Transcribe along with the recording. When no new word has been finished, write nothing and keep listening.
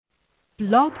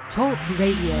Blog Talk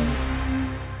Radio.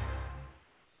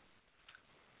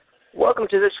 Welcome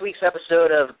to this week's episode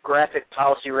of Graphic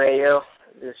Policy Radio,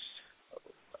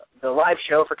 the live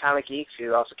show for comic geeks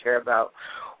who also care about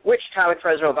which comic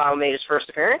President Obama made his first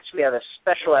appearance. We have a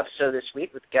special episode this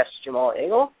week with guest Jamal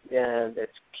Igle, and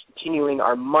it's continuing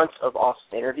our month of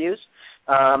awesome interviews.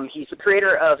 He's the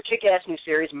creator of the kick-ass new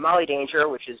series Molly Danger,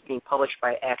 which is being published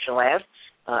by Action Lab.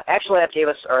 Action Lab gave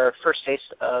us our first taste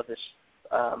of this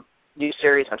new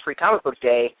series on Free Comic Book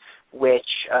Day, which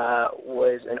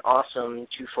was an awesome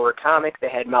 2-for comic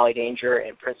that had Molly Danger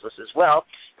and Princess as well.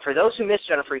 For those who missed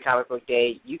it on a Free Comic Book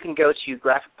Day, you can go to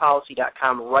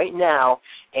graphicpolicy.com right now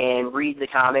and read the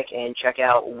comic and check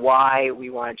out why we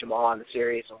wanted Jamal on the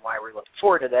series and why we're looking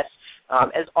forward to this.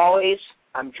 As always,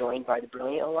 I'm joined by the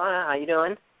brilliant Alana. How you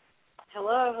doing?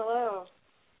 Hello.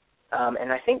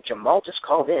 And I think Jamal just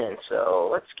called in, so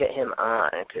let's get him on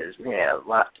because we're going to have a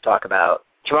lot to talk about.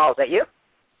 Jamal, is that you?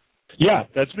 Yeah,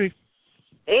 that's me.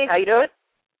 Hey, how you doing?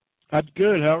 I'm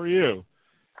good. How are you?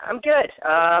 I'm good.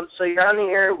 So you're on the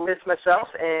air with myself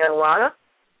and Alana.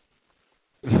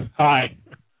 Hi.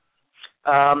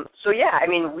 So yeah, I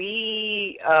mean,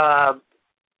 we kind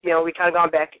of gone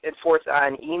back and forth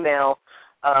on email.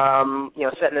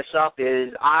 Setting this up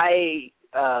is I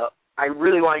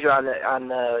really wanted you on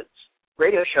the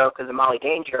radio show because of Molly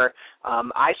Danger.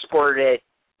 I supported it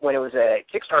when it was a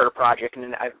Kickstarter project,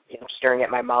 and I'm staring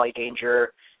at my Molly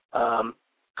Danger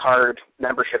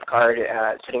membership card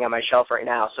sitting on my shelf right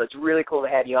now. So it's really cool to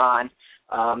have you on.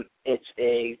 It's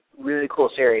a really cool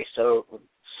series, so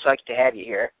psyched to have you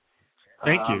here.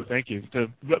 Thank you. To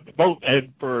both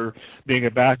and for being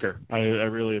a backer. I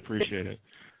really appreciate it.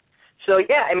 So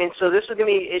yeah, I mean, so this is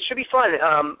it should be fun.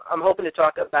 I'm hoping to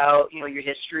talk about, your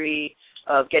history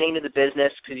of getting into the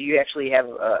business because you actually have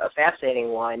a fascinating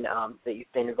one that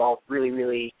you've been involved really,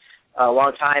 really a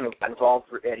long time and got involved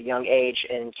at a young age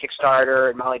in Kickstarter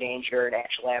and Molly Danger and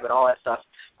Action Lab and all that stuff.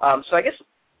 So I guess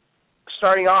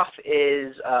starting off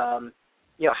is,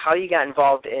 how you got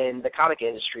involved in the comic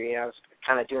industry. I was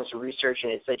kind of doing some research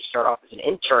and it said you start off as an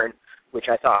intern, which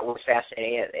I thought was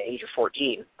fascinating at the age of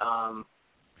 14. I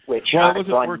wasn't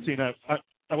 14.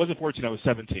 I wasn't 14. I was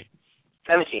 17.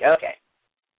 17. Okay.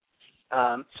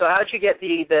 So how did you get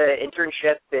the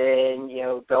internship and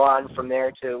go on from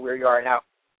there to where you are now?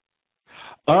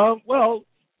 Well,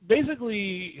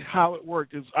 basically how it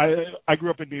worked is I grew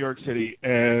up in New York City,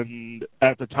 and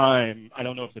at the time, I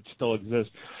don't know if it still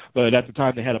exists, but at the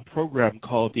time they had a program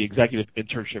called the Executive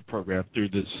Internship Program through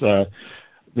this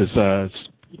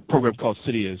program called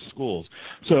City of Schools.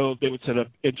 So they would set up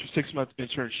 6-month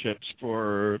internships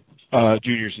for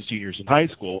juniors and seniors in high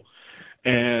school,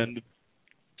 and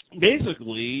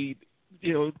basically,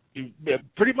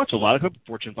 pretty much a lot of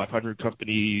Fortune 500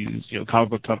 companies, comic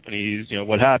book companies,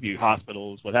 what have you,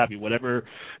 hospitals, what have you, whatever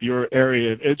your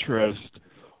area of interest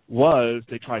was,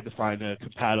 they tried to find a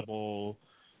compatible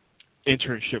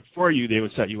internship for you. They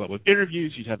would set you up with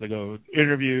interviews. You'd have to go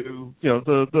interview,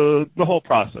 the whole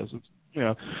process.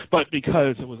 But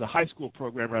because it was a high school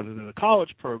program rather than a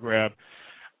college program,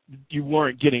 you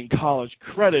weren't getting college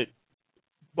credit,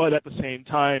 but at the same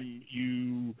time,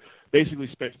 you basically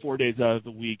spent 4 days out of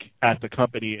the week at the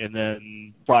company, and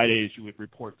then Fridays you would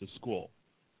report to school.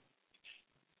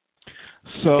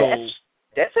 So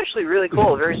that's actually really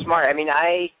cool, very smart. I mean,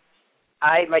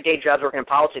 my day job's working in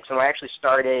politics, and I actually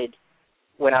started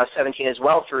when I was 17 as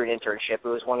well through an internship. It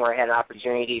was one where I had an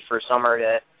opportunity for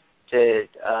summer to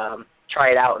try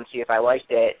it out and see if I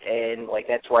liked it, and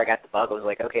that's where I got the bug. I was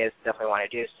like, okay, this is definitely what I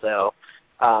want to do. So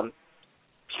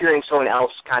hearing someone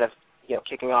else kind of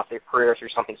kicking off their career through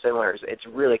something similar, it's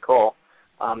really cool.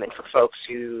 And for folks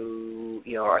who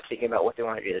are thinking about what they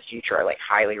want to do in the future, I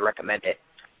highly recommend it.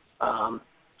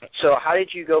 So how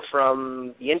did you go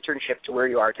from the internship to where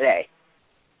you are today?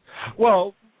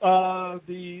 Well,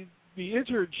 the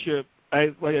internship,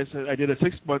 like I said, I did a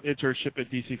 6-month internship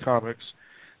at DC Comics,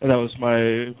 and that was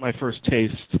my first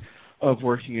taste of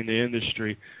working in the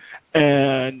industry.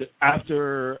 And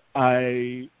after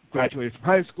I graduated from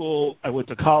high school, I went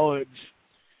to college.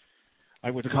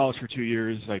 I went to college for 2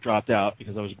 years. I dropped out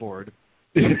because I was bored.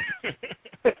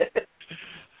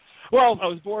 Well, I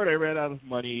was bored. I ran out of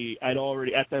money. At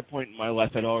that point in my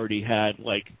life, I'd already had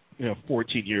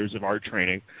 14 years of art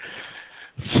training.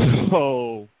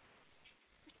 So,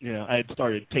 I had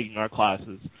started taking art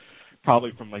classes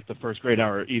probably from the first grade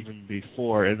hour, even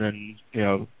before. And then,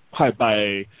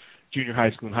 by junior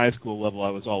high school and high school level, I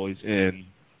was always in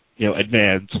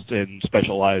advanced and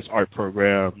specialized art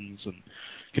programs and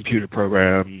computer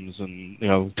programs and,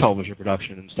 television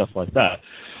production and stuff like that.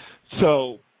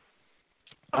 So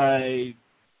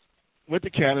went to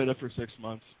Canada for 6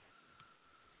 months,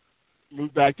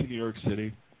 moved back to New York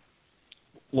City,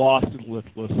 lost and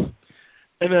listless,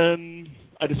 and then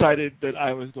I decided that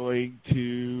I was going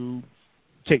to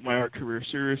take my art career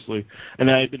seriously.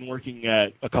 And I had been working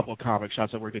at a couple of comic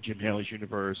shops. I worked at Jim Haley's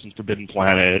Universe and Forbidden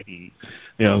Planet and,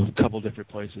 a couple of different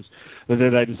places. And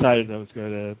then I decided I was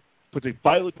going to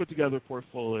finally put together a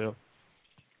portfolio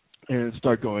and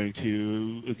start going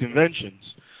to conventions.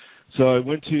 So I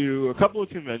went to a couple of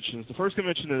conventions. The first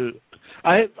convention,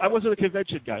 I wasn't a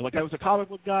convention guy. Like, I was a comic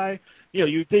book guy.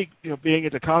 You'd think, being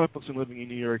into comic books and living in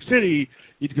New York City,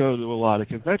 you'd go to a lot of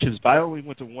conventions. But I only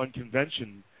went to one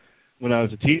convention when I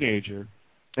was a teenager,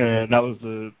 and that was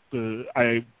the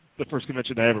first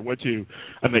convention I ever went to.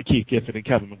 I met Keith Giffen and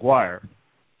Kevin McGuire.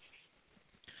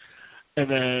 And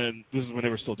then this is when they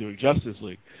were still doing Justice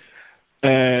League.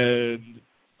 And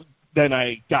then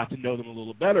I got to know them a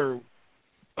little better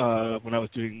when I was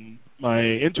doing my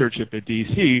internship at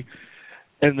DC.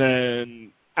 And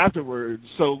then afterwards,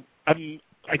 so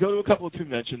I go to a couple of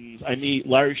conventions. I meet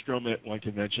Larry Stroman at one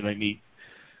convention. I meet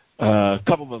a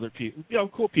couple of other people,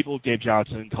 cool people, Dave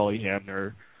Johnson, Cully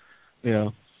Hamner.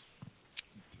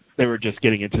 They were just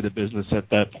getting into the business at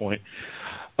that point.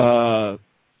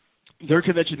 Their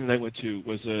convention that I went to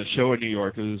was a show in New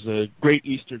York. It was a Great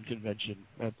Eastern Convention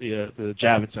at the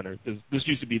Javits Center. This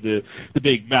used to be the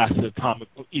big, massive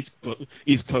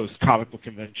East Coast comic book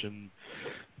convention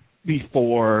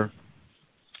before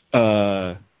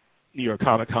New York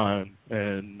Comic Con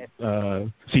and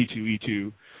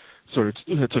C2E2 sort of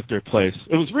took their place.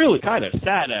 It was really kind of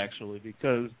sad, actually,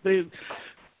 because the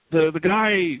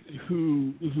guy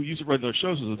who used to run those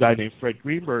shows was a guy named Fred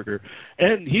Greenberger,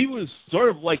 and he was sort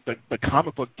of like the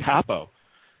comic book capo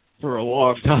for a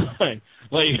long time.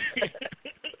 Like,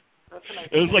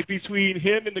 it was like between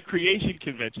him and the Creation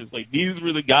conventions. Like, these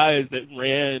were the guys that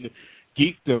ran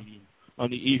geekdom on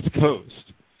the East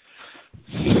Coast.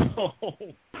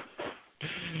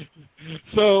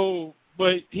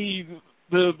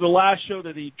 But the last show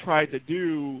that he tried to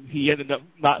do, he ended up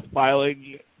not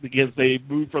filing because they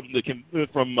moved from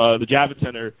the Javits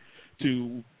Center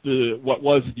to what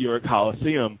was the New York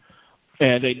Coliseum,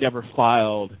 and they never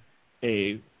filed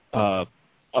a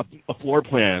floor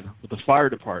plan with the fire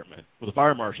department, with the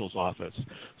fire marshal's office.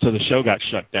 So the show got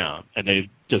shut down, and they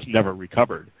just never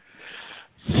recovered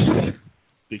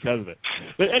because of it.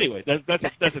 But anyway, that's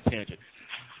a tangent.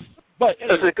 But it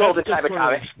was a golden time of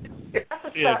comics.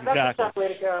 That's a tough way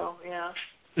to go, yeah.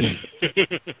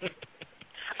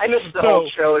 I missed the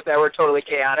old shows that were totally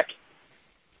chaotic.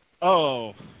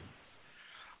 Oh.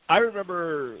 I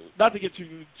remember, not to get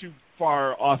too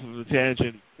far off of the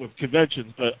tangent with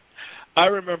conventions, but I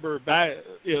remember back,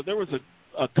 there was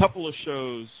a couple of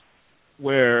shows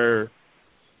where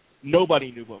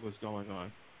nobody knew what was going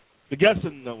on. The guests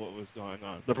didn't know what was going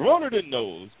on. The promoter didn't know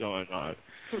what was going on.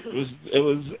 It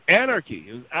was anarchy.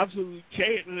 It was absolute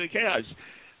chaos.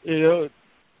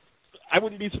 I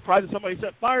wouldn't be surprised if somebody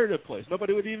set fire to the place.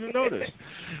 Nobody would even notice.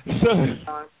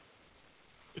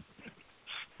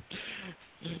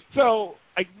 So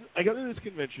I got to this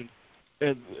convention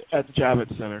at the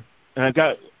Javits Center, and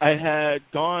I had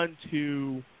gone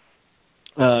to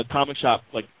a comic shop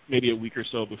like maybe a week or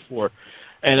so before,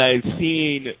 and I'd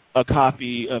seen a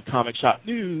copy of Comic Shop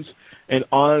News, and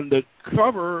on the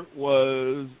cover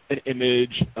was an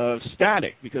image of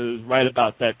Static, because right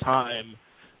about that time,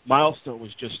 Milestone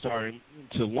was just starting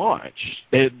to launch.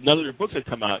 None of their books had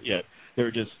come out yet. They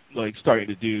were just like starting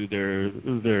to do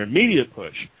their media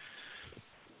push.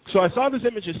 So I saw this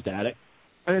image of Static,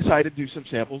 and I decided to do some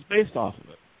samples based off of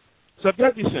it. So I've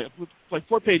got these samples, like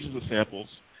 4 pages of samples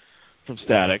from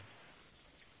Static.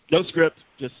 No script,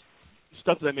 just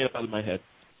stuff that I made up out of my head.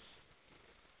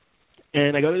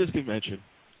 And I go to this convention,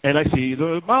 and I see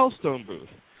the Milestone booth.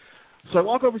 So I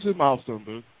walk over to the Milestone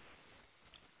booth,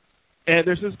 and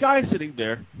there's this guy sitting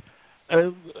there.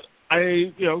 And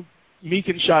I, meek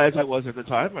and shy as I was at the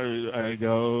time,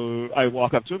 I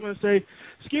walk up to him and I say,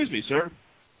 "Excuse me, sir,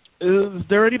 is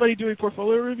there anybody doing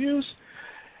portfolio reviews?"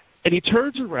 And he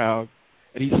turns around,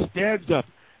 and he stands up,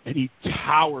 and he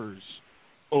towers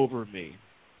over me.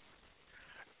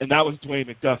 And that was Dwayne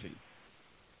McDuffie.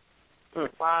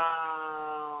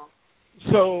 Wow.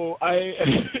 So I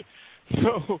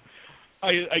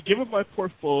give him my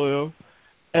portfolio,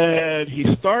 and he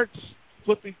starts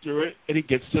flipping through it, and he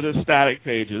gets to the Static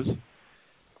pages,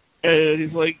 and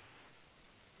he's like,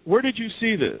 "Where did you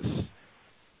see this?"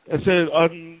 I said,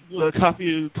 "On a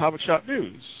copy of Comic Shop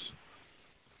News."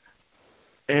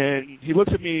 And he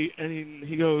looks at me, and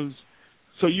he goes,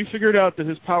 "So you figured out that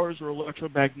his powers were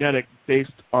electromagnetic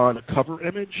based on a cover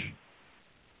image?"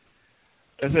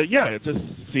 I said, yeah, it just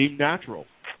seemed natural.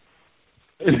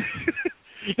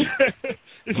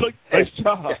 It's like, nice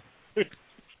job.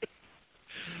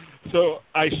 So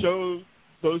I showed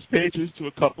those pages to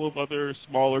a couple of other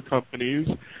smaller companies,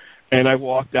 and I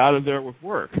walked out of there with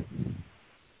work.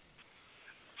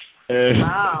 And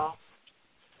wow.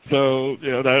 So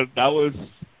that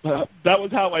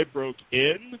was how I broke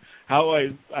in. How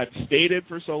I've stayed in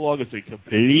for so long is a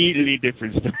completely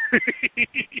different story.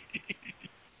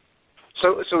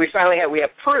 So we finally have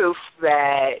proof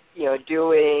that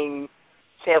doing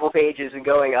sample pages and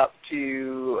going up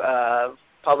to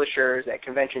publishers at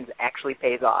conventions actually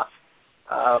pays off.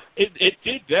 It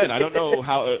did then. I don't know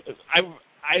how.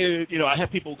 I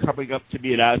have people coming up to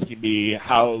me and asking me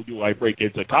how do I break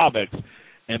into comics,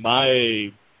 and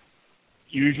my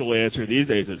usual answer these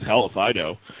days is hell if I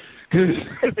know,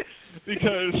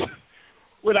 because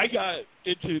when I got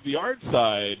into the art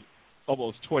side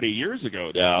almost 20 years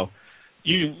ago now,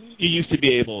 you used to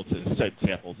be able to send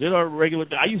samples in a regular.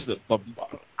 I used to.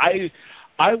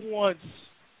 I once.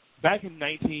 Back in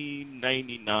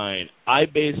 1999, I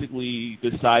basically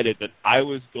decided that I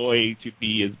was going to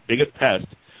be as big a pest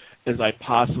as I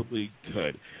possibly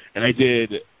could. And I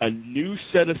did a new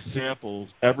set of samples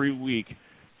every week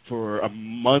for a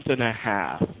month and a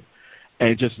half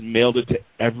and just mailed it to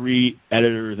every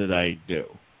editor that I knew.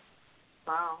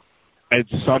 Wow. And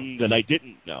some that I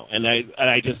didn't know. And I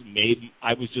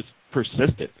was just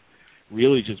persistent.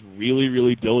 Really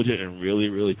diligent and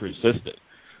really persistent.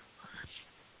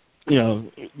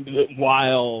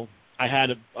 While I had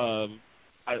at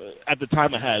the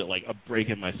time I had like a break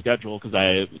in my schedule because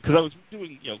I was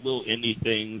doing little indie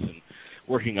things and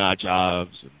working odd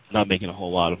jobs and not making a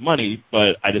whole lot of money,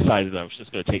 but I decided I was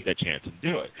just going to take that chance and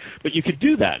do it. But you could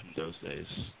do that in those days.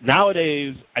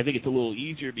 Nowadays, I think it's a little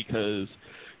easier because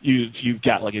you've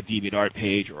got like a DeviantArt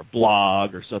page or a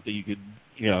blog or something. You could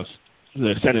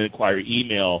send an inquiry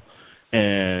email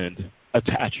and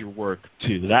attach your work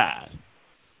to that.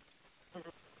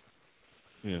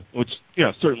 Yeah, which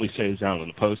certainly saves down on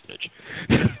the postage.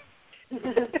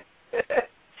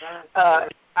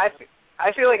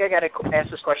 I feel like I got to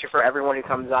ask this question for everyone who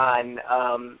comes on.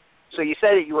 So you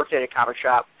said that you worked at a comic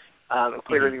shop, and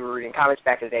clearly you were reading comics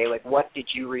back in the day. Like, what did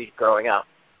you read growing up?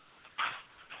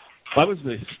 I was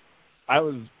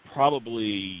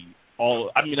probably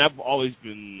I've always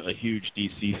been a huge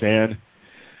DC fan,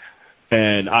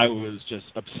 and I was just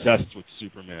obsessed with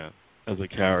Superman as a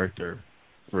character.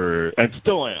 And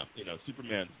still am.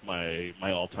 Superman's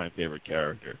my all-time favorite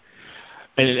character.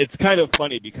 And it's kind of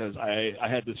funny because I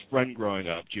had this friend growing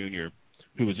up, Junior,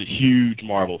 who was a huge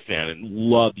Marvel fan and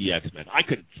loved the X-Men. I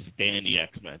couldn't stand the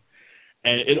X-Men.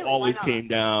 And it always came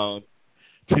down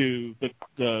to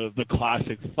the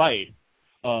classic fight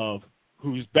of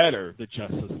who's better, the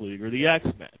Justice League or the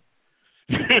X-Men.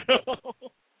 Can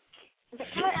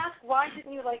I ask, why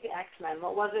didn't you like the X-Men?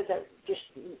 What was it that just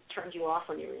turned you off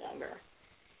when you were younger?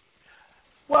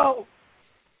 Well,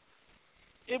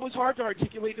 it was hard to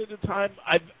articulate at the time.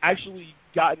 I've actually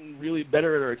gotten really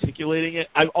better at articulating it,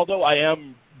 although I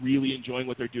am really enjoying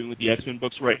what they're doing with the X-Men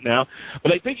books right now.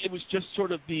 But I think it was just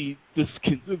sort of the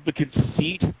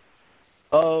conceit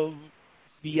of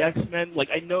the X-Men. Like,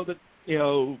 I know that,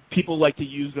 people like to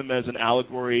use them as an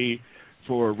allegory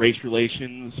for race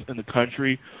relations in the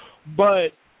country,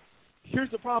 but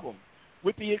here's the problem.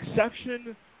 With the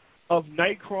exception of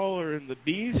Nightcrawler and the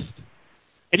Beast,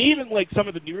 and even, like, some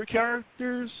of the newer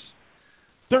characters,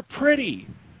 they're pretty.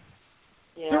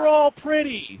 Yeah. They're all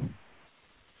pretty.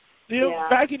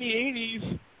 Back in the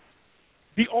 80s,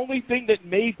 the only thing that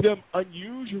made them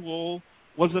unusual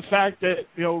was the fact that,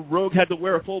 Rogue had to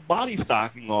wear a full body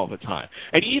stocking all the time.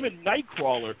 And even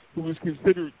Nightcrawler, who was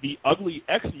considered the ugly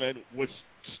X-Men, was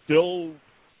still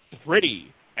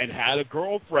pretty and had a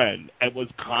girlfriend and was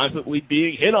constantly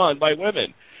being hit on by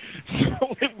women.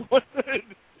 So it wasn't...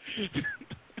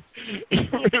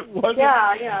 It wasn't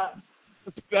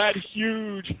that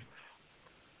huge.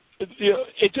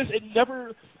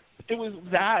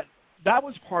 That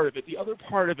was part of it. The other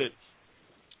part of it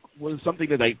was something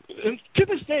that to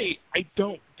this day, I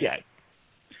don't get,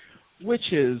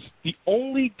 which is the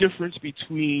only difference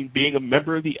between being a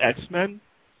member of the X-Men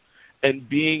and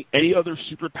being any other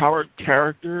superpowered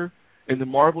character in the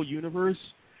Marvel Universe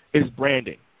is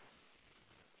branding.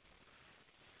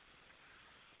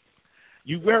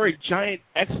 You wear a giant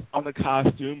X on the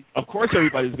costume, of course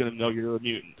everybody's going to know you're a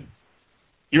mutant.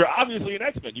 You're obviously an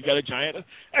X-Men. You've got a giant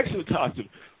X in the costume,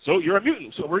 so you're a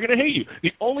mutant, so we're going to hate you.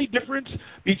 The only difference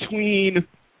between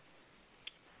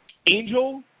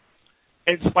Angel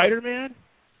and Spider-Man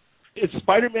is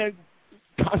Spider-Man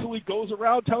constantly goes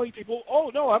around telling people, "Oh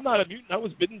no, I'm not a mutant. I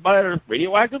was bitten by a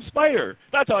radioactive spider.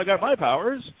 That's how I got my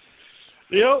powers."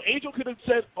 Angel could have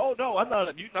said, "Oh no, I'm not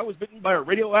a mutant. I was bitten by a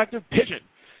radioactive pigeon."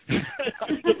 I'm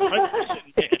a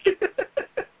pigeon man.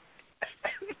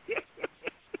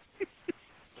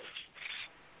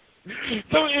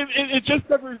 So it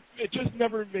just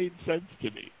never made sense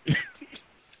to me.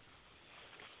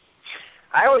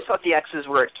 I always thought the X's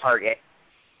were a target.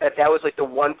 That was like the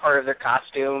one part of their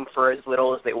costume for as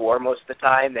little as they wore most of the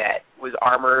time that was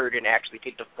armored and actually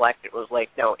could deflect. It was like,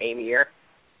 no, aim here.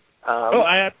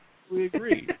 I absolutely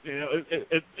agree.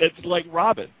 It's like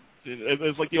Robin.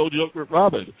 It's like the old joke with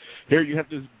Robin. Here you have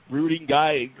this brooding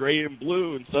guy in gray and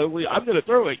blue, and suddenly I'm going to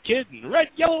throw a kid in red,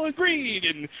 yellow, and green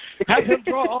and have him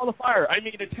draw all the fire. I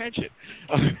mean, attention.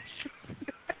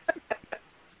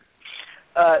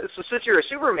 So since you're a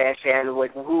Superman fan,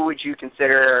 like, who would you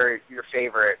consider your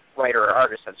favorite writer or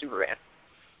artist on Superman?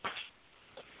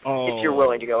 If you're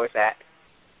willing to go with that.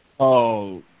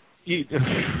 How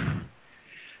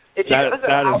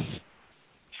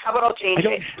about I'll change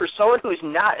it? For someone who's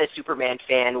not a Superman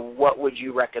fan, what would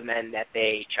you recommend that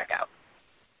they check out?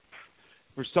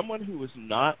 For someone who is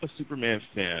not a Superman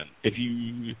fan,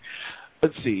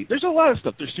 let's see, there's a lot of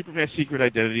stuff. There's Superman's Secret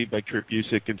Identity by Kurt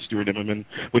Busiek and Stuart Immonen,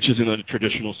 which isn't a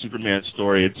traditional Superman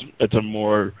story. It's a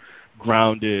more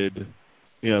grounded,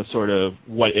 sort of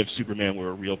what if Superman were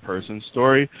a real person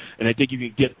story. And I think you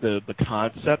can get the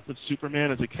concept of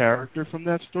Superman as a character from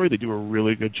that story. They do a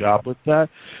really good job with that.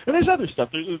 And there's other stuff.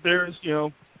 There's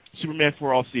Superman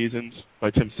for All Seasons by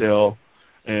Tim Sale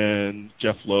and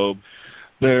Jeff Loeb.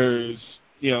 There's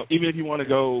even if you want to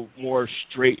go more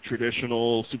straight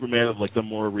traditional Superman of like the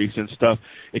more recent stuff,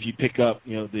 if you pick up,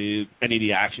 any of the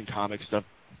Action Comic stuff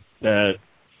that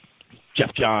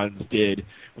Jeff Johns did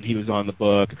when he was on the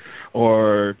book,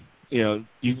 or you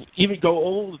even go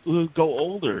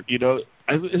older.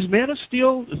 Is Man of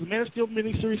Steel the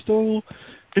miniseries still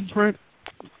in print?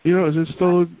 Is it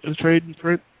still in trade in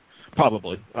print?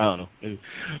 Probably. I don't know.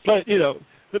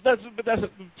 But that's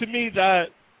to me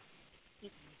that.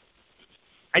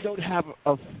 I don't have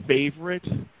a favorite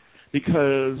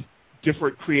because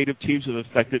different creative teams have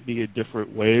affected me in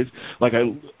different ways. Like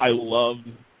I loved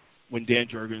when Dan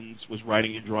Jurgens was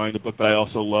writing and drawing the book, but I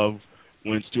also love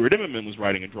when Stuart Immonen was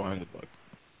writing and drawing the book.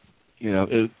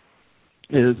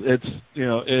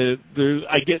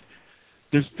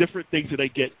 There's different things that I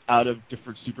get out of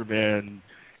different Superman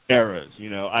eras.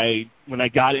 When I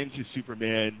got into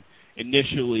Superman,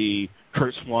 initially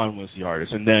Kurt Swan was the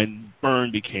artist, and then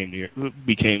Byrne became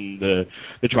the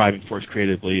driving force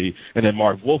creatively, and then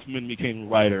Marv Wolfman became the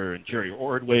writer, and Jerry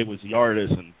Ordway was the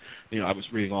artist, and I was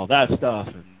reading all that stuff,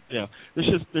 and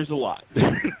there's a lot.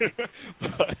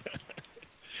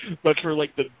 but for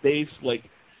like the base, like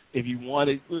if you want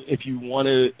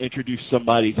to introduce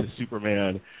somebody to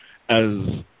Superman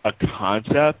as a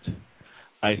concept,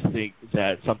 I think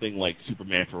that something like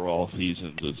Superman for All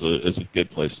Seasons is a good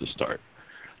place to start.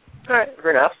 All right,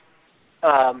 fair enough.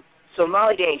 So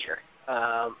Molly Danger.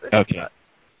 Okay.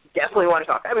 Definitely want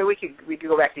to talk. I mean, we could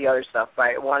go back to the other stuff, but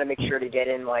I want to make sure to get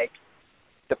in like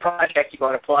the project you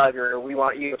want to plug, or we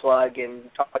want you to plug and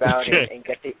talk about and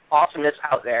get the awesomeness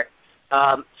out there.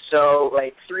 So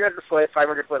like 300-foot,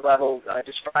 500-foot level.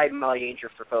 Describe Molly Danger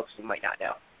for folks who might not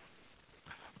know.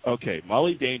 Okay,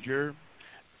 Molly Danger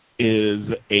is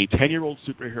a 10-year-old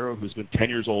superhero who's been 10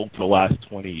 years old for the last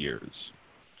 20 years.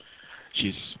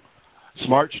 She's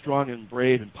smart, strong, and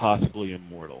brave, and possibly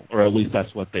immortal, or at least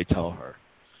that's what they tell her.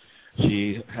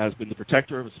 She has been the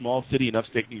protector of a small city in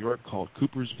upstate New York called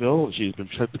Coopersville. She's been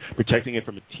protecting it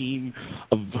from a team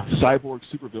of cyborg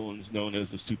supervillains known as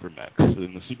the Supermechs.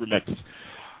 And the Supermechs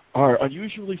are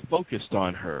unusually focused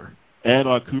on her and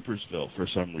on Coopersville for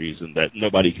some reason that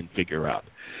nobody can figure out.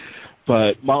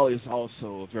 But Molly is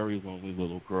also a very lonely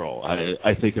little girl.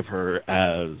 I think of her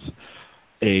as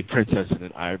a princess in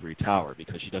an ivory tower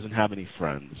because she doesn't have any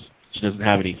friends. She doesn't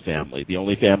have any family. The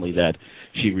only family that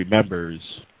she remembers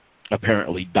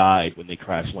apparently died when they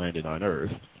crash landed on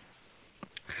Earth.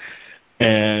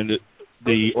 And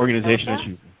the organization that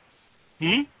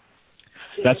she...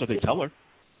 That's what they tell her.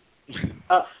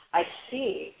 Oh, I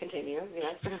see. Continue.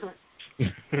 Yes.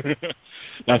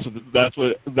 That's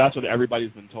what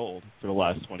everybody's been told for the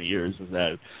last 20 years is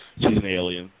that she's an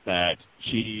alien, that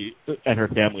she and her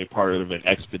family are part of an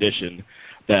expedition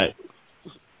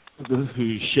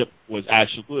whose ship was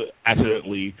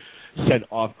accidentally sent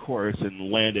off course and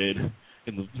landed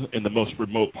in the most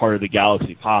remote part of the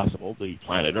galaxy possible, the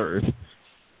planet Earth.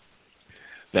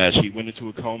 That she went into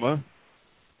a coma,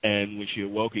 and when she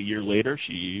awoke a year later,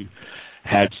 she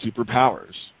had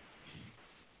superpowers.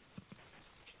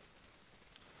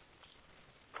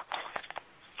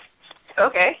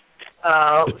 Okay.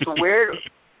 So where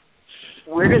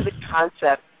did the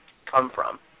concept come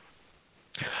from?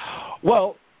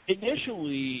 Well,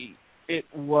 initially it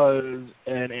was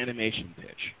an animation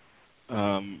pitch.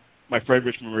 My friend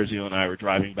Rich Marizio and I were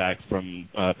driving back from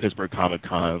Pittsburgh Comic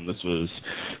Con. This was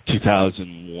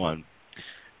 2001.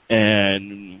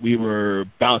 And we were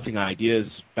bouncing ideas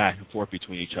back and forth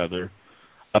between each other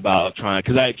about trying,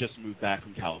 because I had just moved back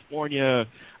from California.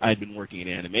 I had been working in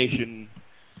animation.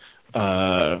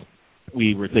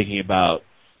 We were thinking about,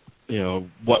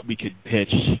 what we could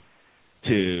pitch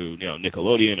to,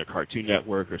 Nickelodeon or Cartoon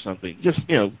Network or something. Just,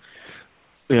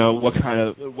 what kind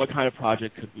of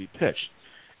project could we pitch?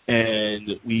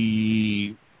 And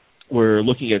we were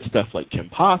looking at stuff like Kim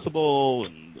Possible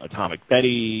and Atomic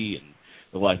Betty and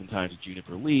The Life and Times of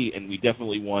Juniper Lee, and we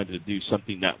definitely wanted to do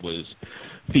something that was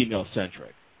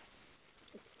female-centric.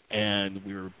 And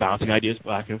we were bouncing ideas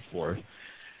back and forth,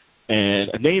 and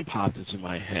a name popped into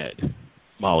my head,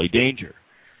 Molly Danger.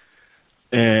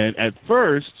 And at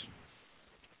first,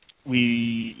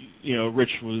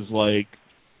 Rich was like,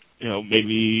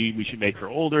 maybe we should make her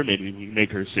older, maybe we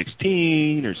make her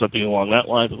 16 or something along that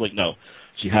line. I was like, no,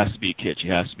 she has to be a kid, she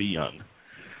has to be young.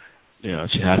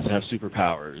 She has to have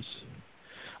superpowers.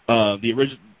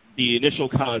 The initial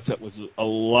concept was a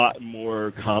lot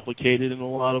more complicated in a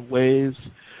lot of ways.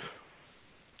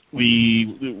 It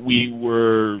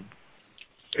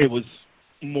was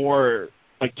more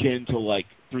akin to like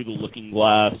Through the Looking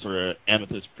Glass or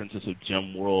Amethyst Princess of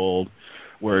Gem World,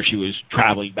 where she was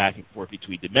traveling back and forth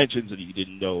between dimensions and you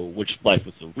didn't know which life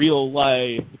was the real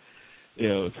life.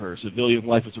 If her civilian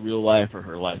life was a real life or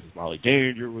her life as Molly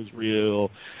Danger was real.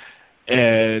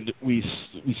 And we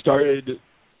started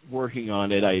working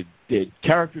on it. I did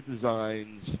character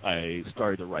designs. I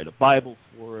started to write a Bible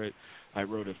for it. I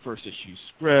wrote a first issue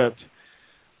script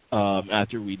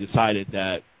after we decided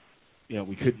that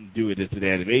we couldn't do it as an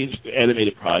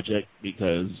animated project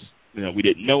because we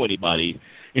didn't know anybody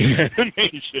in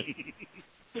animation.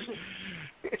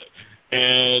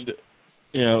 And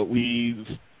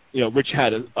Rich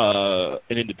had an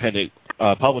independent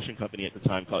publishing company at the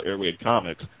time called Airwave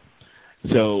Comics.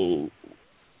 So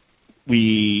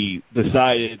we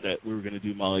decided that we were going to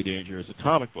do Molly Danger as a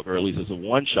comic book, or at least as a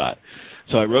one-shot.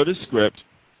 So I wrote a script.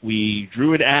 We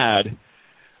drew an ad,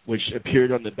 which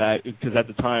appeared on the back, because at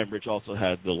the time, Rich also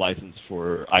had the license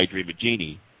for I Dream a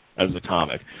Genie as a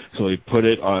comic. So we put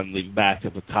it on the back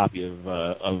of a copy of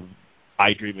an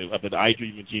I Dream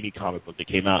a Genie comic book that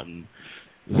came out in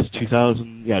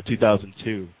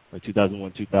 2002, like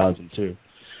 2001, 2002.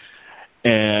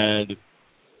 And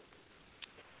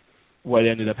what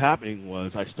ended up happening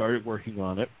was I started working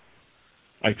on it.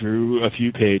 I drew a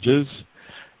few pages,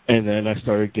 and then I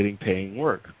started getting paying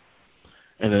work.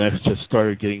 And then I just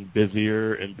started getting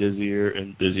busier and busier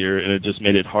and busier, and it just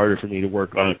made it harder for me to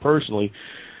work on it personally.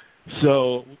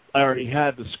 So I already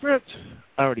had the script.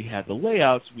 I already had the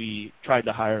layouts. We tried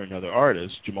to hire another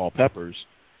artist, Jamal Peppers.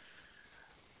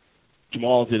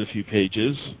 Jamal did a few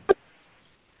pages.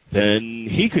 Then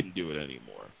he couldn't do it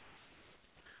anymore,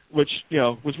 which,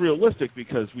 was realistic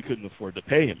because we couldn't afford to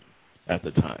pay him at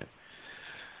the time.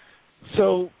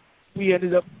 So we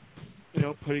ended up,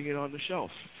 putting it on the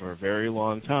shelf for a very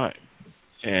long time.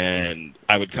 And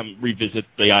I would come revisit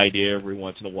the idea every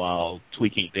once in a while,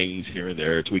 tweaking things here and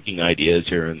there, tweaking ideas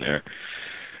here and there,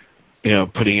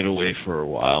 putting it away for a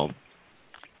while.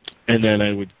 And then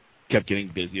I kept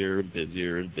getting busier and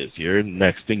busier and busier. And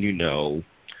next thing you know,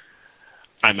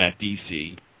 I'm at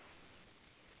DC.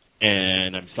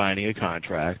 And I'm signing a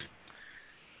contract,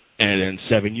 and then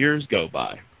 7 years go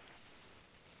by.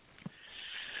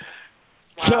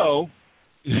 Wow.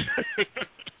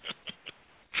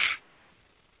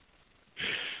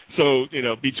 So,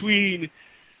 between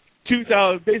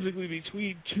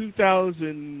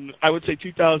 2000, I would say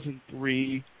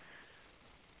 2003,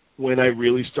 when I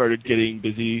really started getting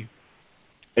busy,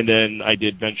 and then I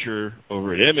did venture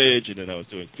over at Image, and then I was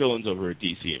doing fill-ins over at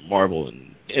DC and Marvel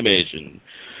and Image and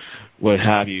what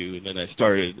have you. And then I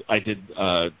did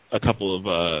a couple of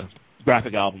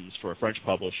graphic albums for a French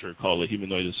publisher called Le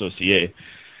Humanoid Associé.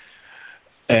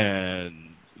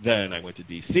 And then I went to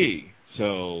DC.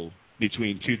 So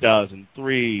between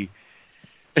 2003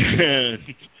 and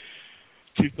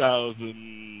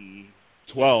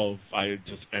 2012, I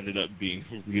just ended up being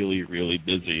really, really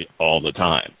busy all the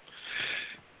time.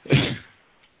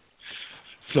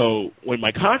 So when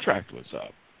my contract was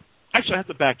up, actually I have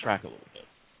to backtrack a little bit.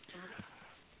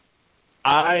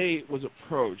 I was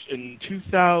approached in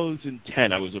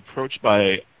 2010. I was approached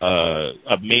by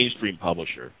a mainstream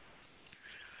publisher,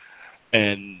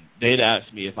 and they'd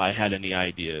asked me if I had any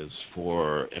ideas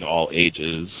for an all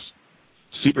ages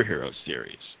superhero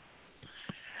series.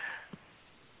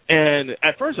 And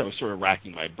at first I was sort of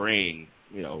racking my brain,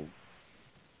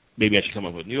 maybe I should come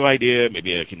up with a new idea,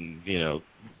 maybe I can,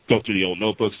 go through the old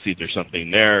notebooks, see if there's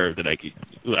something there that I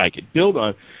could build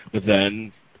on. But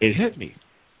then it hit me.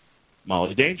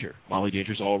 Molly Danger. Molly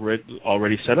Danger's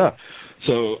already set up.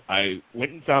 So I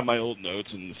went and found my old notes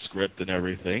and the script and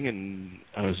everything, and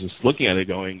I was just looking at it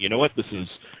going, you know what, this is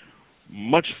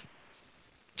much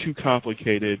too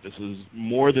complicated. This is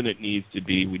more than it needs to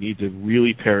be. We need to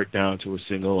really pare it down to a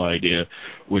single idea,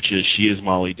 which is she is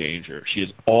Molly Danger. She has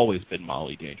always been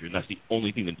Molly Danger, and that's the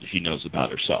only thing that she knows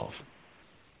about herself.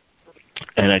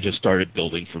 And I just started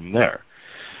building from there.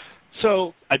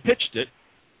 So I pitched it.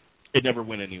 It never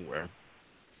went anywhere.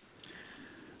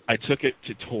 I took it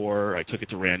to tour. I took it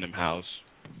to Random House.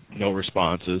 No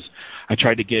responses. I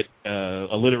tried to get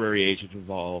a literary agent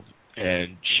involved,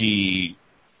 and she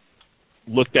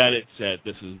looked at it, said,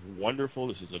 "This is wonderful.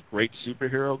 This is a great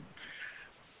superhero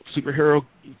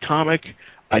comic.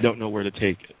 I don't know where to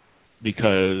take it,"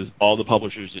 because all the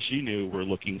publishers that she knew were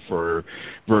looking for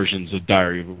versions of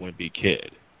Diary of a Wimpy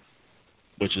Kid,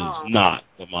 which is not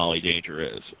what Molly Danger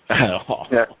is at all.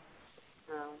 Yeah.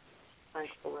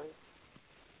 Thankfully.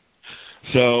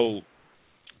 So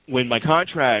when my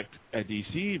contract at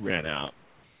DC ran out,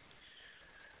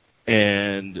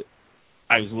 and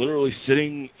I was literally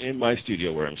sitting in my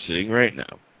studio where I'm sitting right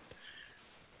now,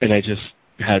 and I just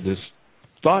had this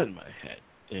thought in my head.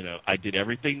 I did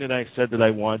everything that I said that I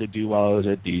wanted to do while I was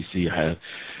at DC. I had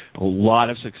a lot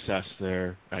of success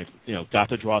there. I, got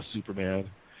to draw Superman.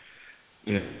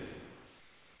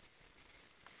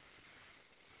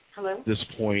 Hello? At this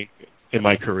point in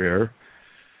my career,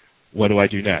 what do I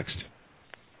do next?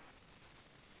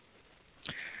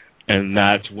 And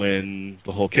that's when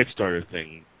the whole Kickstarter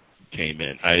thing came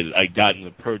in. I gotten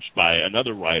approached by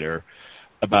another writer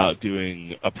about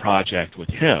doing a project with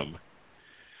him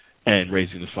and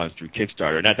raising the funds through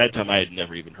Kickstarter. And at that time, I had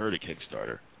never even heard of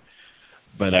Kickstarter.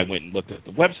 But I went and looked at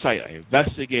the website. I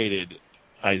investigated.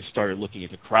 I started looking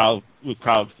at the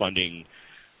crowdfunding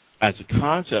as a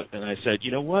concept, and I said,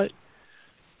 you know what?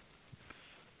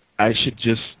 I should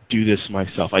just do this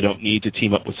myself. I don't need to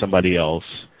team up with somebody else.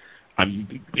 I'm,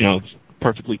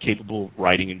 perfectly capable of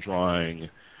writing and drawing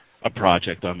a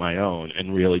project on my own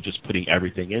and really just putting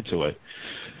everything into it.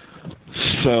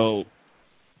 So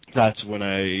that's when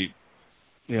I,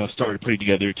 started putting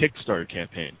together a Kickstarter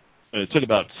campaign. And it took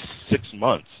about 6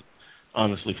 months,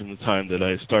 honestly, from the time that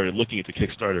I started looking at the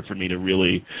Kickstarter for me to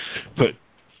really put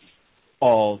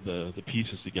all the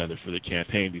pieces together for the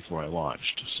campaign before I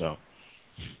launched. So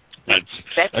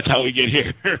that's how we get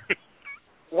here.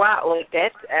 Wow,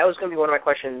 that was going to be one of my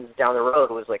questions down the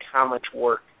road, was how much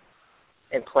work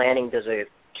and planning does a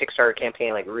Kickstarter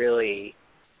campaign really,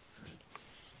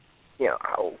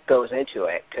 goes into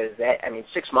it? Because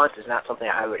 6 months is not something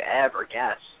I would ever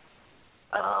guess.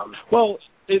 Well,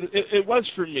 it was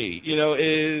for me.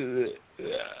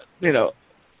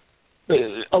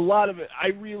 A lot of it. I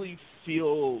really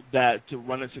feel that to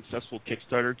run a successful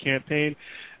Kickstarter campaign,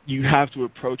 you have to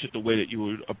approach it the way that you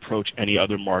would approach any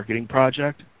other marketing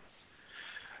project,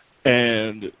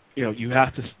 and you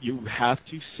have to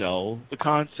sell the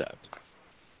concept.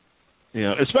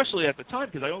 Especially at the time,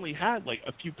 because I only had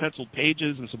a few penciled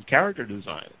pages and some character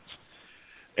designs,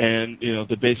 and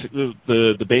the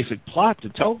basic plot to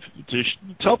tell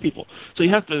people. So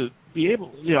you have to be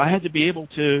able. I had to be able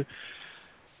to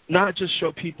not just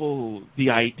show people the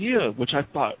idea, which I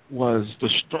thought was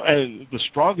the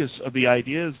strongest of the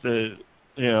ideas that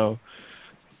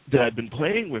that I've been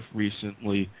playing with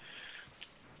recently,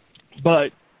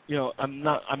 but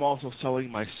I'm also selling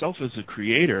myself as a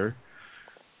creator,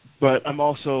 but I'm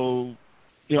also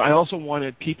I also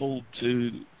wanted people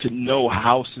to know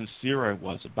how sincere I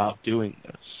was about doing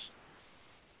this.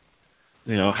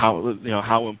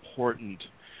 How important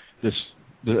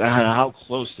how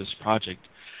close this project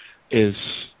is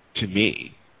to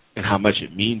me, and how much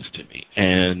it means to me.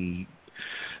 And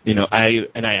I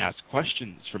asked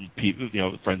questions from people,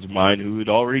 friends of mine who had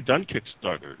already done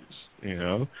Kickstarters.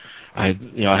 I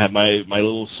had my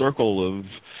little circle of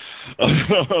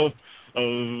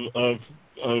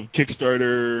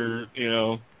Kickstarter,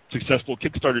 successful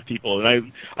Kickstarter people,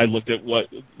 and I looked at what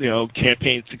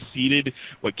campaigns succeeded,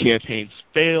 what campaigns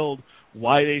failed,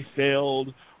 why they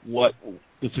failed, what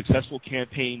the successful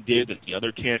campaign did that the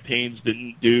other campaigns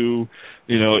didn't do.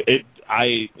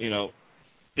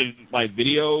 My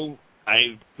video,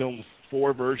 I filmed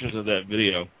 4 versions of that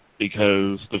video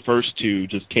because the first 2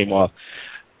 just came off.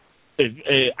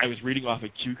 I was reading off of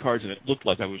cue cards, and it looked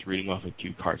like I was reading off of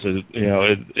cue cards. So,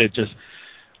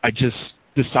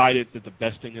 decided that the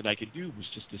best thing that I could do was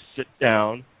just to sit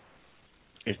down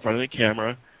in front of the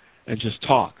camera and just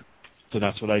talk. So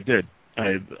that's what I did.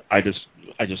 I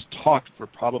just talked for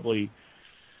probably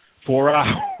 4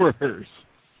 hours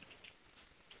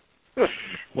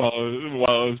while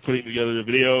I was putting together the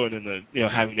video, and then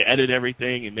having to edit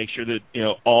everything and make sure that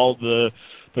all the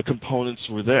components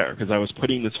were there, because I was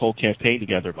putting this whole campaign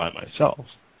together by myself.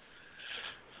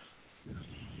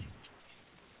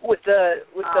 With the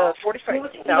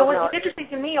 45,000. What's interesting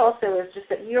to me also is just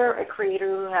that you're a creator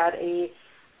who had a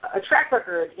track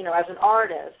record, as an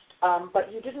artist,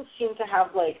 but you didn't seem to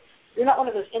have you're not one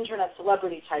of those internet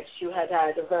celebrity types who had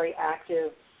a very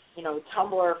active,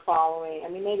 Tumblr following. I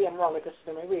mean, maybe I'm wrong with this,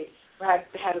 but I read. Had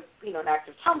an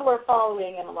active Tumblr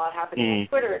following and a lot happening on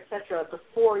Twitter, etc.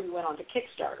 before you went on to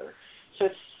Kickstarter. So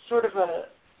it's sort of a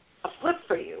flip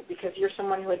for you, because you're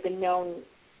someone who had been known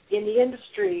in the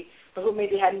industry, but who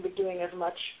maybe hadn't been doing as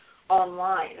much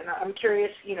online. And I'm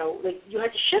curious, you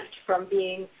had to shift from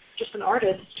being just an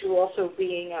artist to also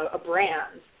being a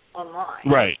brand online.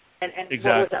 Right. And exactly.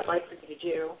 What was that like for you to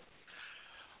do?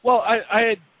 Well, I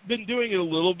had been doing it a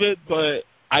little bit, but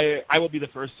I will be the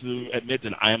first to admit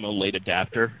that I am a late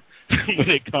adapter when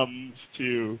it comes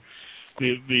to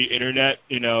the internet.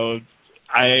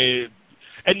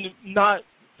 And not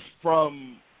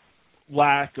from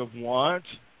lack of want,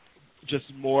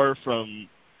 just more from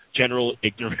general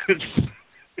ignorance.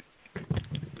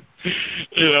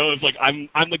 It's like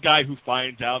I'm the guy who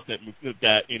finds out that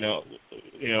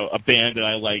a band that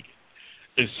I like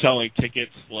is selling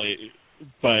tickets,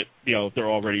 but they're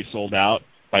already sold out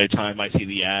by the time I see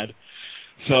the ad.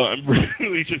 So I'm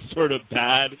really just sort of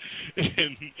bad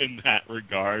in that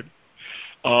regard.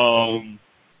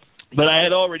 But I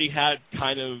had already had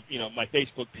kind of my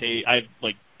Facebook page. I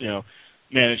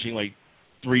managing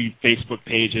 3 Facebook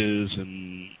pages,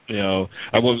 and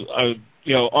I was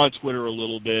on Twitter a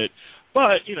little bit.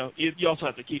 But you also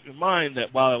have to keep in mind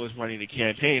that while I was running the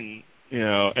campaign,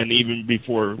 and even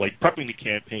before prepping the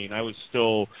campaign, I was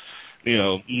still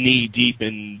knee deep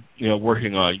in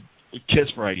working on KISS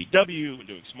for IDW and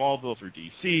doing Smallville for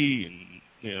DC,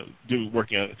 and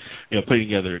working on putting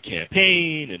together a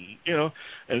campaign,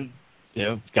 and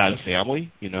got a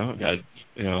family, got a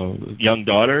young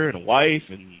daughter and a wife,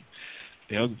 and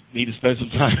need to spend some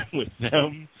time with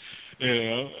them,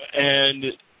 and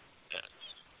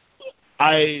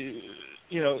I've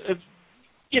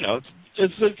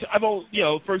only,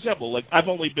 for example, I've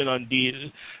only been on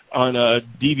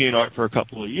DeviantArt for a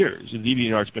couple of years, and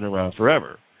DeviantArt's been around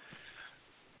forever.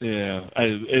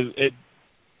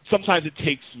 Sometimes it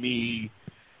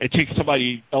takes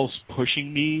somebody else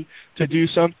pushing me to do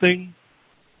something.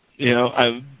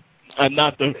 I'm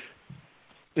not the,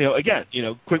 again,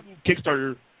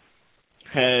 Kickstarter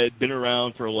had been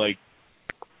around for at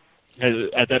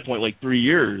that point 3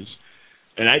 years,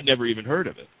 and I'd never even heard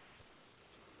of it.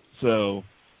 So,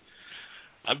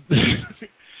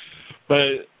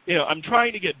 but I'm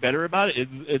trying to get better about it.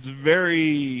 It's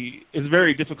very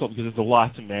difficult because it's a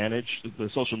lot to manage. The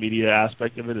social media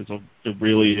aspect of it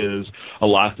really is a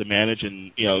lot to manage,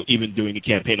 and even doing the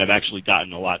campaign, I've actually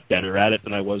gotten a lot better at it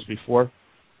than I was before.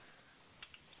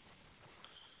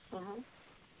 Mm-hmm.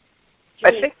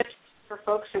 I think for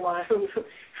folks who want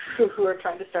who are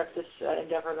trying to start this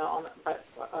endeavor on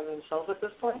themselves at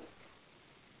this point.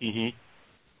 Mm-hmm.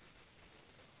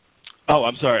 Oh,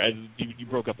 I'm sorry. You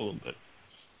broke up a little bit.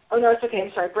 Oh, no, it's okay.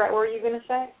 I'm sorry. Brett, what were you going to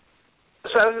say?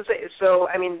 So I was going to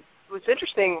say, what's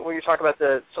interesting when you're talking about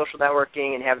the social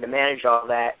networking and having to manage all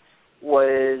that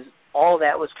was all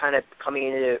that was kind of coming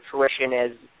into fruition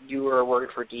as you were working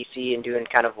for DC and doing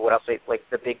kind of what I'll say,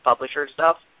 the big publisher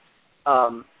stuff.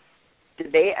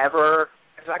 Did they ever,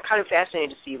 because I'm kind of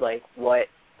fascinated to see, what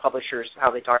publishers,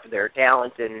 how they talk to their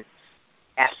talent and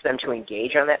ask them to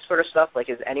engage on that sort of stuff?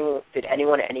 Did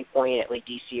anyone at any point at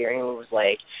DC or anyone was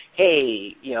like,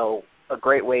 hey, a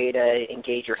great way to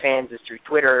engage your fans is through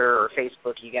Twitter or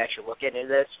Facebook, you guys should look into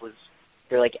this? Was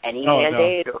there any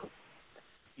mandate?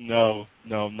 No.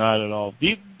 No, not at all.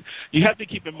 You have to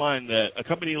keep in mind that a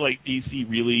company like DC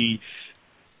really,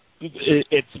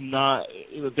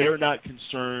 they're not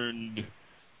concerned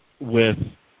with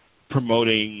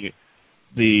promoting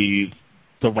the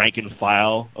rank and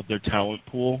file of their talent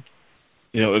pool.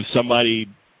 If somebody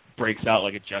breaks out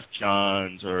like a Jeff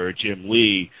Johns or a Jim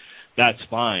Lee, that's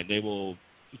fine. They will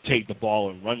take the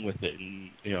ball and run with it,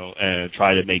 and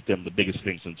try to make them the biggest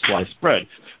things in sliced bread.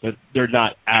 But they're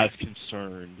not as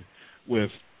concerned with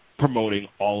promoting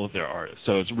all of their artists.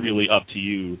 So it's really up to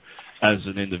you as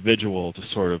an individual to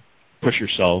sort of push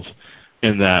yourself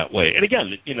in that way. And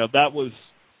again, that was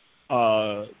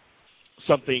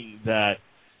something that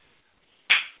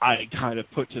I kind of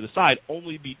put to the side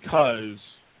only because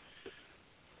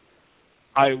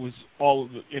I was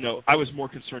I was more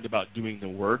concerned about doing the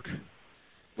work.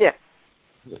 Yeah.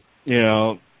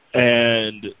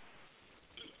 And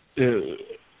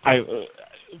I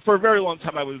for a very long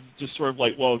time I was just sort of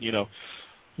like, well,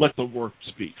 let the work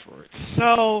speak for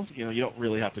itself. You don't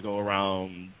really have to go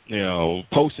around,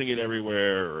 posting it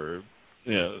everywhere or,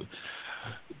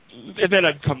 And then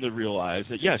I've come to realize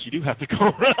that, yes, you do have to go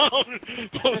around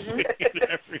posting it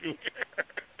everywhere.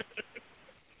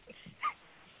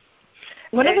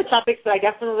 One of the topics that I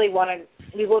definitely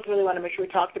we both really want to make sure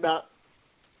we talked about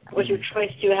was your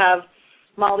choice to have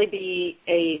Molly be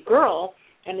a girl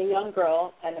and a young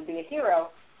girl and to be a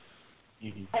hero.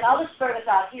 Mm-hmm. And I'll just throw this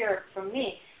out here from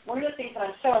me. One of the things that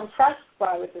I'm so impressed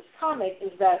by with this comic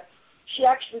is that she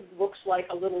actually looks like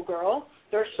a little girl.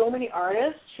 There are so many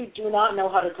artists who do not know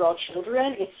how to draw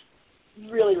children.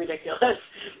 It's really ridiculous.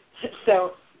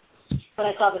 So when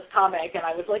I saw this comic and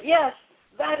I was like, yes,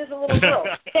 that is a little girl.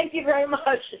 Thank you very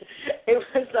much. It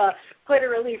was quite a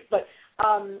relief. But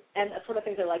and that's one of the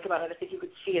things I like about it. I think you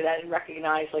could see that and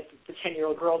recognize like the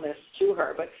 10-year-old girlness to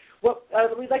her. But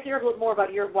we'd like to hear a little more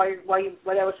about why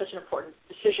that was such an important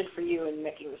decision for you in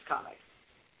making this comic.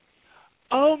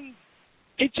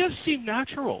 It just seemed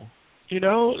natural,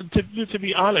 to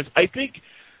be honest. I think,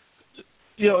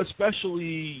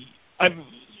 especially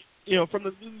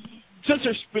since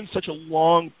there's been such a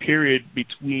long period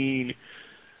between,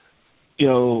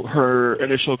 her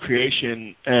initial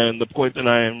creation and the point that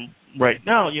I am right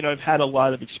now, I've had a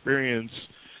lot of experience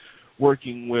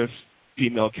working with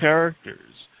female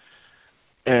characters,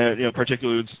 and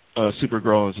particularly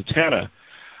Supergirl and Zatanna,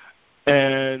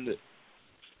 and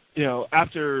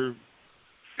after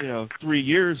 3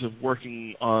 years of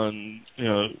working on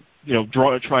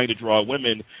trying to draw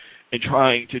women and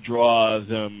trying to draw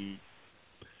them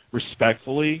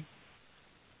respectfully,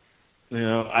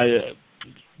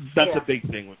 that's a big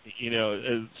thing with me.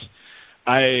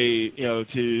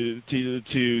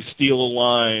 To steal a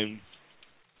line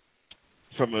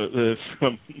from a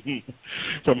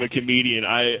comedian.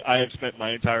 I have spent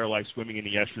my entire life swimming in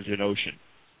the estrogen ocean.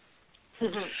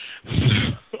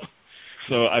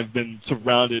 So I've been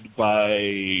surrounded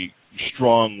by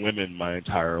strong women my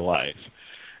entire life,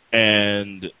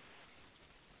 and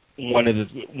one of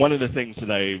the things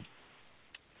that I,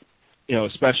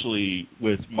 especially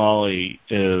with Molly,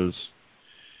 is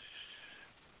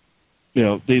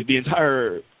the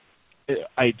entire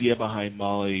idea behind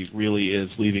Molly really is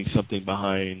leaving something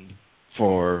behind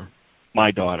for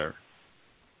my daughter,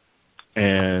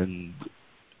 and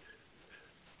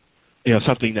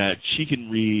something that she can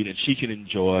read and she can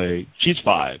enjoy. She's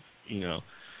 5, and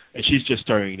she's just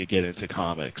starting to get into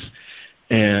comics,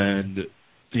 and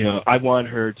I want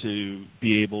her to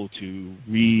be able to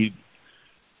read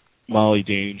Molly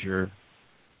Danger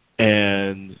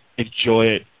and enjoy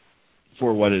it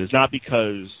for what it is, not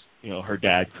because her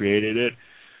dad created it,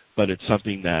 but it's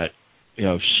something that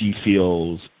she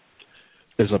feels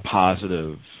is a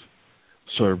positive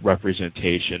sort of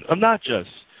representation of not just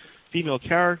female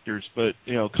characters, but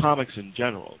comics in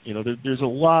general. There's a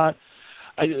lot.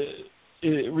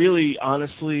 Really,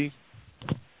 honestly,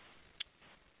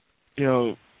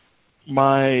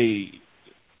 my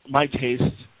taste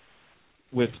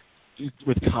with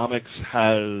comics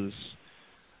has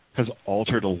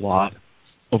altered a lot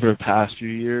over the past few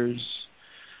years.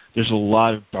 There's a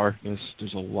lot of darkness.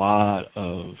 There's a lot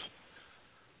of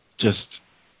just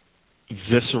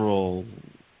visceral,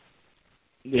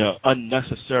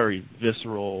 unnecessary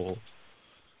visceral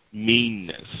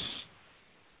meanness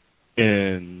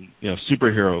in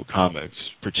superhero comics,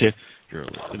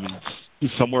 particularly. I mean,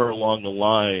 somewhere along the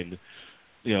line,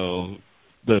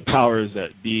 the powers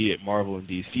that be at Marvel and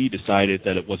DC decided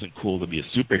that it wasn't cool to be a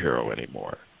superhero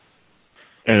anymore,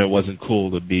 and it wasn't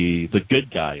cool to be the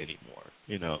good guy anymore.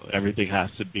 Everything has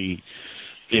to be,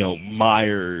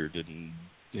 mired and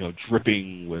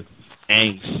dripping with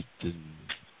angst and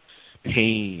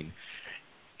pain,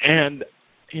 and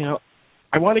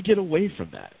I want to get away from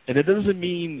that. And it doesn't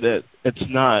mean that it's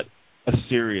not a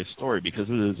serious story, because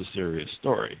it is a serious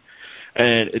story.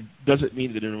 And it doesn't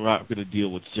mean that we're not going to deal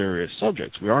with serious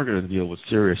subjects. We are going to deal with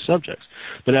serious subjects.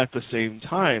 But at the same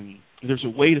time, there's a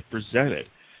way to present it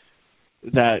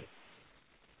that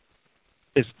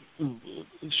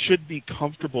should be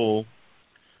comfortable,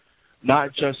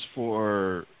 not just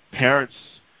for parents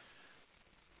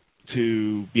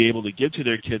to be able to give to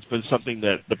their kids, but something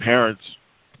that the parents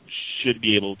should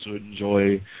be able to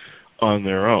enjoy on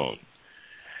their own.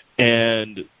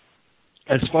 And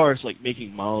as far as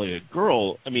making Molly a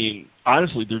girl, I mean,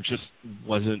 honestly, there just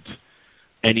wasn't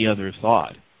any other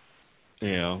thought.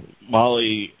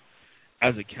 Molly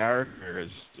as a character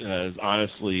has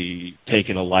honestly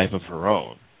taken a life of her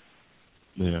own.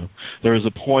 There was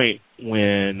a point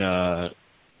when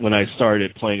I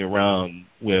started playing around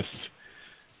with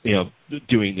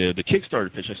doing the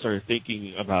Kickstarter pitch. I started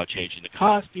thinking about changing the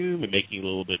costume and making it a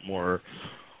little bit more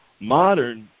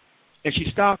modern, and she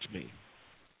stopped me.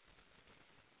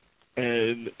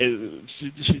 And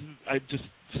I just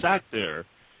sat there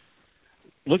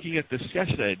looking at the sketch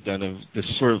that I had done of this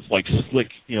sort of like slick,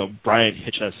 Brian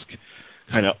Hitch-esque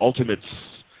kind of Ultimates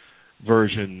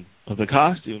version of the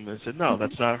costume, and I said, no,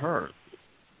 that's not her.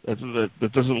 That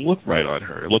doesn't look right on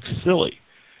her. It looks silly.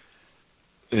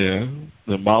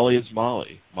 The Molly is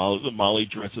Molly. Molly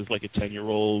dresses like a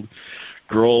 10-year-old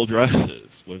girl dresses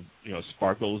with,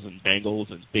 sparkles and bangles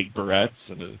and big barrettes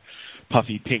and a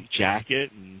puffy pink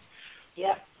jacket and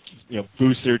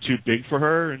boots that are too big for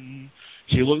her, and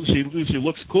she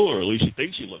looks cool, or at least she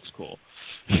thinks she looks cool.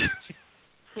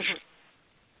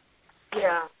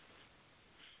 Yeah.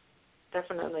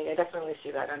 Definitely. I definitely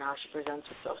see that in how she presents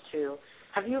herself, too.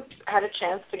 Have you had a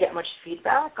chance to get much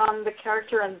feedback on the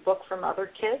character and book from other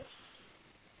kids?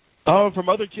 Oh, from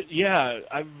other kids, yeah.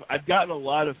 I've gotten a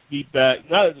lot of feedback,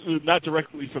 not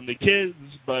directly from the kids,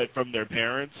 but from their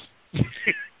parents,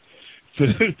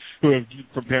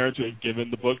 from parents who have given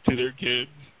the book to their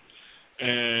kids.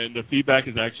 And the feedback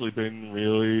has actually been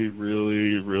really,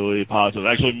 really, really positive.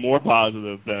 Actually, more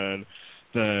positive than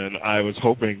I was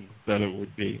hoping that it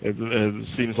would be. It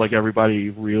seems like everybody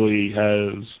really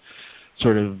has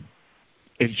sort of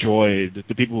enjoyed,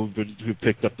 the people who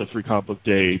picked up the Free Comic Book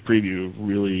Day preview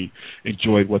really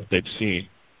enjoyed what they've seen.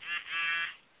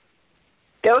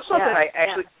 That was something I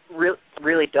actually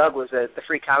really dug, was the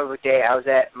Free Comic Book Day. I was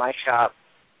at my shop,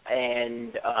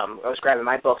 and I was grabbing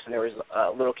my books, and there was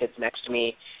little kids next to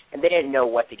me, and they didn't know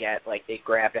what to get. Like, they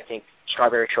grabbed, I think,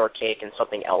 Strawberry Shortcake and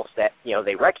something else that,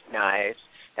 they recognized.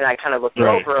 And I kind of looked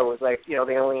over, it was like, they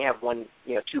only have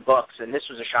two books, and this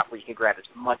was a shop where you can grab as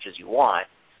much as you want.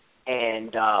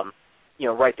 And,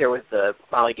 right there was the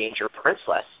Molly Danger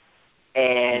Princess.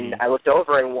 And I looked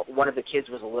over, and one of the kids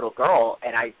was a little girl,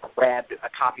 and I grabbed a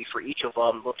copy for each of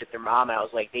them, looked at their mom, and I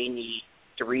was like, they need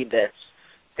to read this.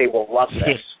 They will love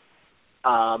this.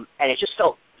 And it just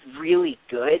felt really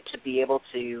good to be able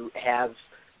to have,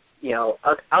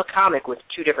 a comic with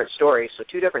two different stories, so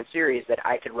two different series that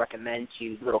I could recommend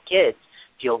to little kids,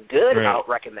 feel good about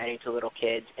recommending to little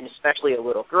kids, and especially a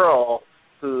little girl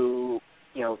who,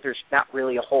 there's not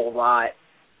really a whole lot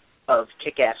of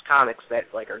kick-ass comics that,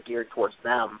 are geared towards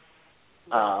them.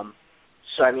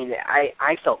 So, I mean,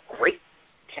 I felt great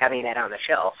having that on the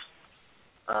shelf.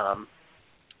 And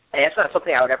that's not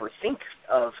something I would ever think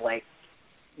of,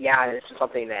 this is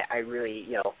something that I really,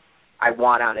 I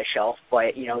want on the shelf,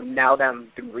 but, now that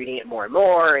I'm reading it more and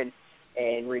more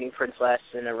and reading Princess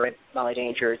and I read Molly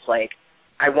Danger, it's like,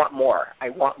 I want more. I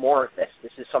want more of this.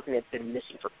 This is something that's been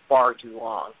missing for far too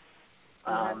long.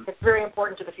 It's very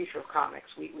important to the future of comics,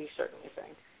 we certainly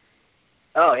think.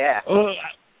 Oh, yeah. Well,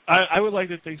 I would like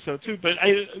to think so, too, but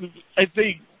I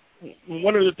think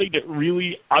one of the things that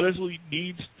really honestly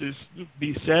needs to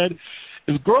be said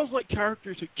is girls like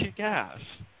characters who kick ass.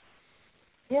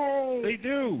 Yay! They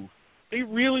do. They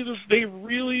really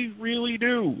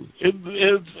do.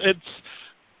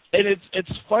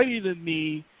 It's funny to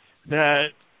me that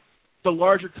the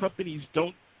larger companies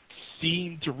don't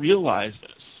seem to realize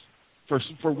this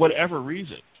for whatever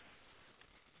reason.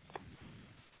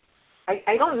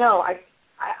 I don't know. I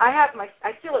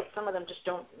feel like some of them just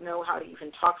don't know how to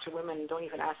even talk to women and don't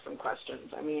even ask them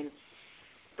questions. I mean,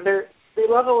 the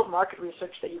level of market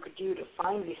research that you could do to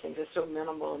find these things is so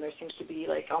minimal, and there seems to be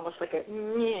almost like a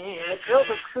Girls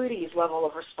of Crudies level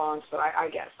of response that I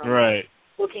get from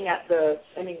looking at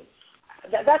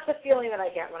that's the feeling that I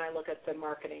get when I look at the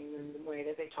marketing and the way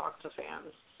that they talk to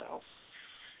fans. So,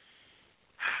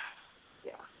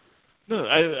 yeah. No,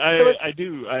 I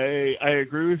do. I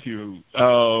agree with you.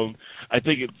 I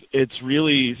think it's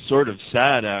really sort of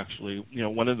sad, actually.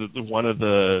 One of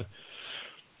the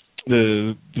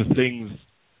things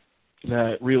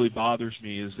that really bothers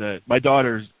me is that my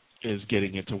daughter is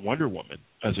getting into Wonder Woman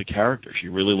as a character. She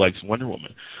really likes Wonder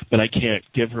Woman, but I can't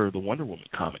give her the Wonder Woman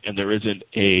comic, and there isn't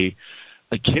a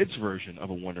kid's version of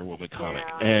a Wonder Woman comic,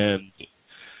 and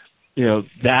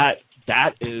that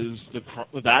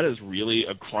is really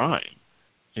a crime.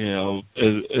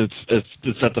 It's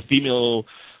that the female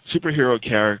superhero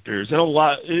characters, and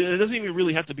it doesn't even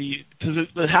really have to be, because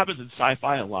it happens in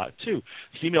sci-fi a lot too.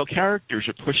 Female characters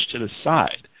are pushed to the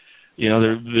side.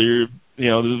 There's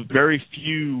very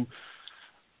few,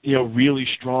 really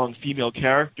strong female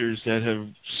characters that have,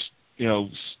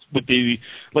 would be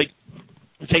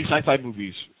take sci-fi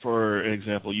movies, for an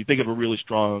example. You think of a really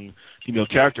strong female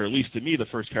character, at least to me, the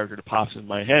first character that pops in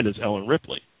my head is Ellen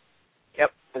Ripley.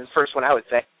 Yep, the first one I would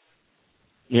say.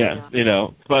 Yeah,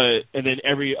 and then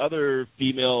every other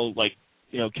female,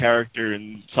 character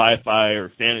in sci-fi or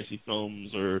fantasy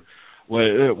films or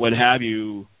what have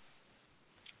you,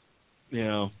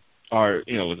 are,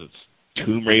 whether it's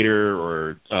Tomb Raider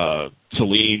or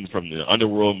Celine from the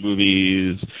Underworld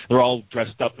movies, they're all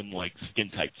dressed up in,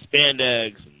 skin-tight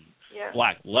spandex and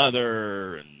black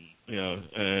leather and,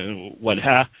 and what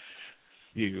have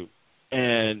you.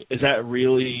 And is that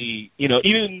really,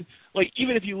 even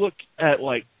if you look at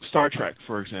Star Trek,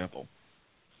 for example,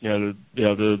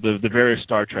 the various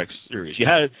Star Trek series, you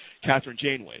had Catherine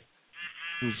Janeway,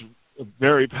 who's a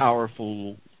very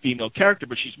powerful female character,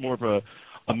 but she's more of a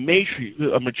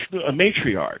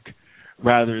matriarch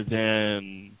rather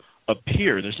than a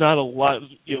peer. There's not a lot,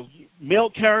 male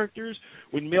characters.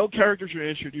 When male characters are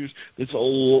introduced, there's a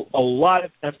lot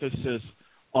of emphasis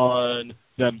on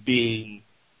them being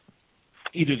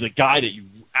either the guy that you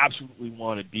absolutely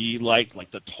want to be like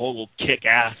the total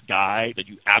kick-ass guy that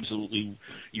you absolutely,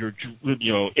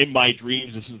 in my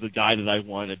dreams, this is the guy that I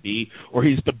want to be, or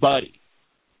he's the buddy,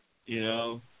 he's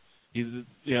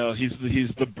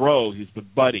the bro, he's the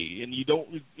buddy, and you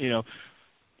don't,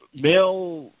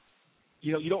 male,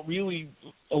 you don't really,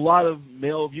 a lot of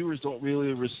male viewers don't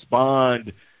really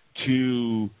respond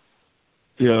to,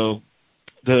 the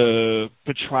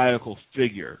patriarchal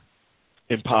figure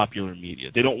in popular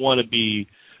media. They don't want to be,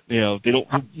 they don't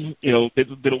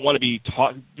want to be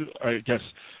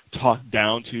talked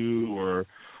down to or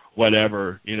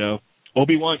whatever.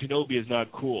 Obi-Wan Kenobi is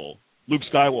not cool. Luke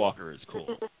Skywalker is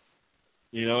cool.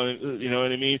 You know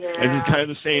what I mean? Yeah, and it's kind of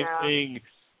the same thing.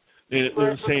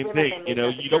 The same thing. You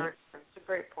don't. It's a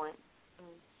great point.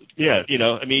 Yeah,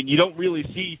 you don't really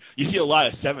see. You see a lot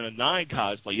of 7 and 9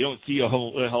 cosplay. You don't see a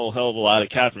whole hell of a lot of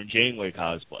Catherine Janeway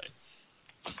cosplay.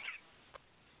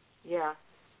 Yeah,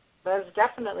 that's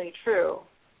definitely true.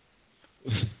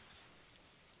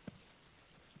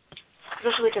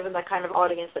 Especially given that kind of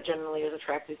audience that generally is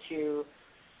attracted to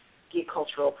geek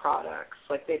cultural products.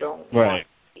 They don't want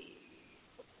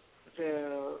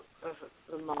the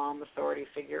mom authority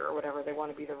figure or whatever. They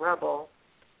want to be the rebel.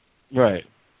 Right.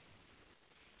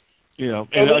 And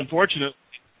unfortunately,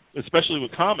 especially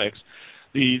with comics,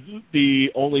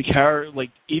 the only character,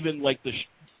 even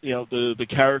the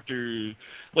character,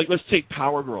 let's take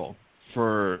Power Girl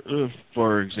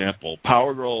for example.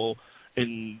 Power Girl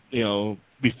in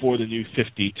before the New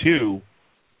 52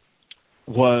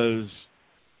 was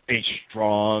a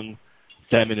strong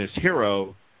feminist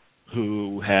hero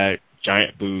who had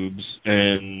giant boobs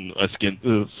and a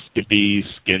skimpy,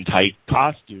 skin-tight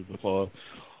costume with a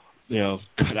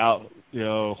cut out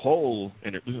hole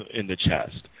in the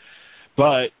chest.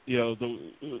 But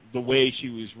the way she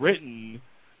was written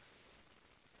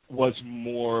was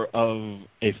more of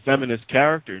a feminist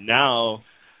character. Now,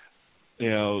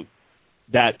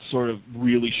 that sort of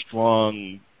really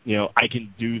strong, I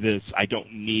can do this. I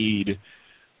don't need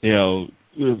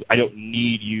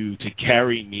you to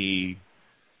carry me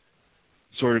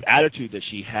sort of attitude that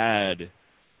she had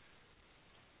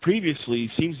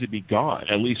previously seems to be gone,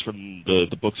 at least from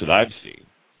the books that I've seen.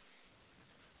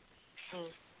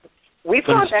 We've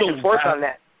gone back and forth on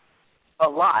that a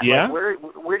lot. Yeah? Where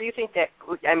do you think that?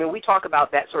 We talk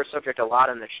about that sort of subject a lot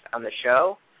on the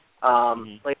show.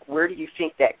 Where do you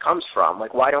think that comes from?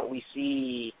 Why don't we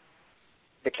see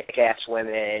the kick-ass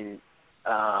women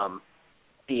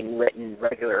being written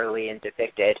regularly and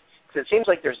depicted? Because it seems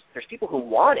like there's people who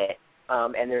want it,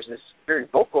 and there's this very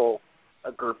vocal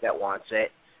group that wants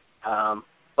it,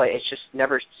 but it just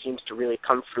never seems to really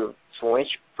come through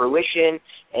fruition.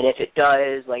 And if it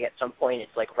does, at some point,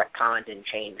 it's retconned and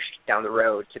changed down the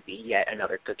road to be yet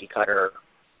another cookie-cutter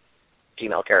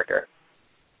female character.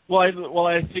 Well,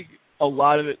 I think a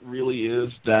lot of it really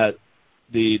is that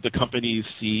the companies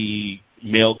see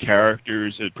male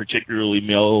characters, and particularly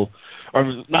not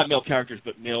male characters,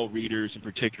 but male readers, and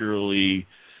particularly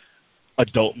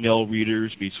adult male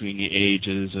readers between the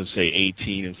ages of, say,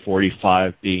 18 and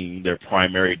 45 being their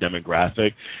primary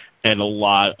demographic, and a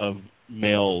lot of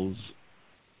males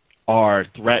are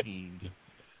threatened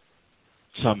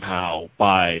somehow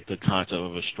by the concept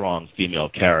of a strong female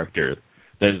character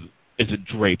that isn't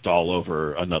draped all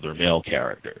over another male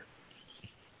character.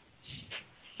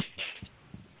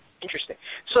 Interesting.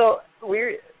 So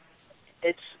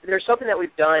there's something that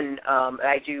we've done,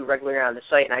 I do regularly on the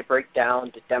site, and I break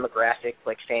down the demographic,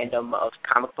 fandom of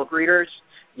comic book readers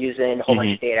using a whole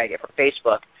bunch of data I get from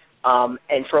Facebook.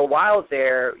 And for a while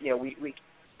there,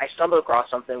 I stumbled across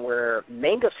something where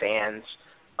manga fans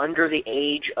under the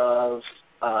age of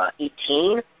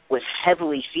 18 was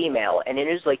heavily female, and it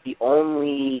is like the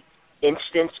only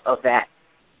instance of that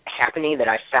happening that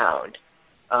I found.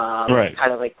 Right.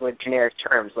 Kind of like with generic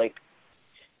terms, like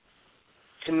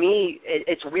to me,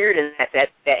 it's weird in that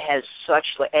has such,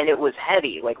 and it was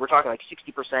heavy. Like we're talking like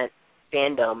 60%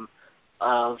 fandom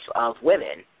of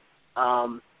women.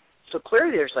 So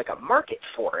clearly there's like a market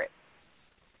for it.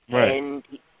 Right. And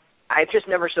I just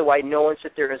never saw why no one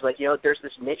sit there and is like, there's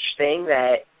this niche thing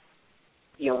that,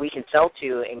 we can sell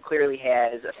to and clearly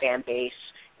has a fan base,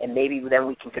 and maybe then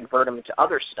we can convert them into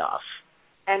other stuff.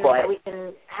 And that we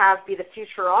can be the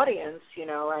future audience,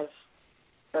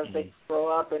 as they grow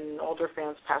up and older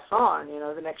fans pass on,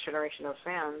 the next generation of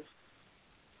fans.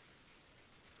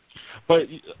 But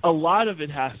a lot of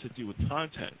it has to do with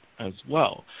content as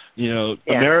well.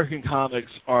 American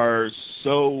comics are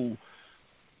so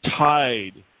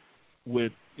tied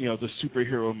with, the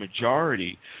superhero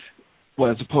majority,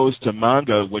 as opposed to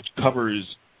manga, which covers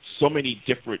so many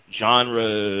different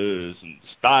genres and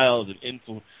styles and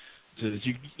influences.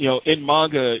 In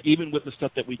manga, even with the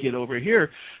stuff that we get over here,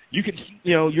 you can,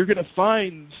 you're going to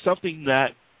find something that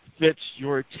fits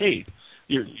your taste.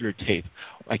 Your taste.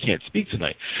 I can't speak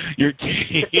tonight. Your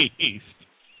taste.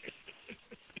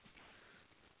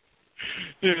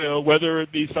 Whether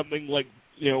it be something like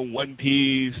One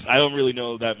Piece. I don't really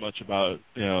know that much about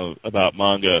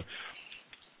manga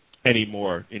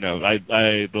anymore. I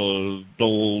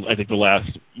think the last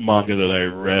manga that I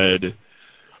read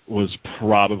was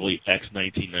probably X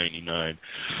 1999.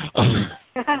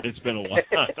 It's been a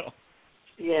while.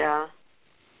 Yeah.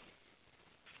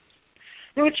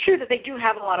 No, it's true that they do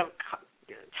have a lot of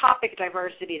topic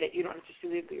diversity that you don't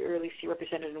necessarily see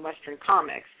represented in Western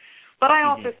comics. But I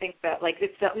also think that,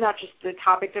 it's not just the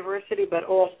topic diversity, but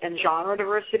also and genre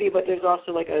diversity, but there's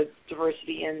also a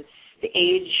diversity in the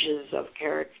ages of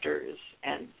characters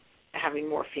and having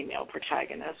more female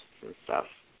protagonists and stuff.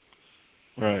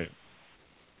 Right.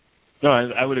 No,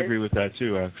 I would agree with that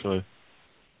too, actually.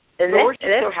 And we're just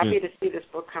so happy to see this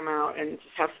book come out and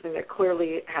just have something that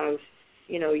clearly has,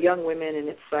 young women in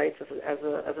its sights as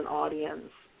an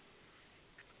audience.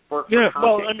 Yeah,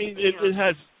 well, I mean, it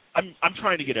has. I'm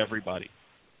trying to get everybody.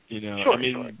 Sure, I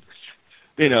mean,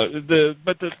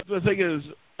 but the thing is,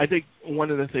 I think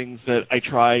one of the things that I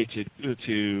try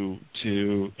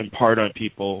to impart on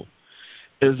people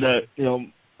is that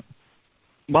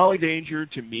Molly Danger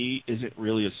to me isn't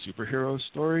really a superhero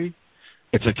story;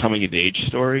 it's a coming of age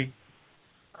story.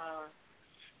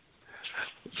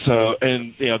 So,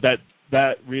 and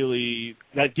that really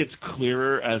gets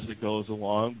clearer as it goes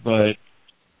along, but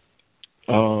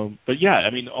yeah, I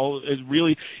mean,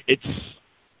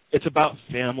 it's about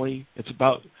family. It's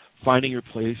about finding your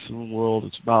place in the world.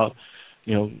 It's about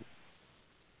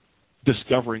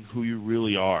discovering who you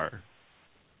really are.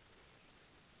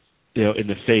 In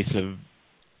the face of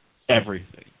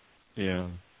everything.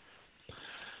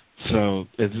 So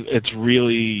it's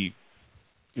really,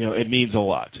 it means a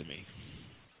lot to me.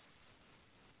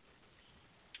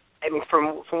 I mean,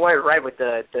 from what I read with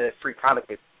the free comic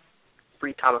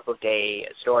book day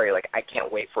story, I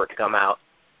can't wait for it to come out.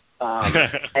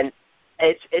 And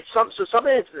it's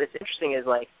something that's interesting is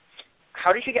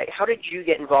how did you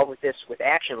get involved with this with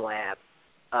Action Lab?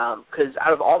 Because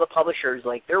out of all the publishers,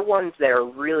 they're ones that are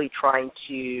really trying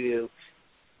to,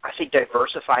 I think,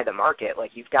 diversify the market.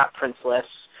 You've got Princeless,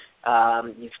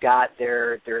 you've got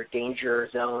their Danger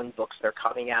Zone books that are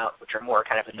coming out, which are more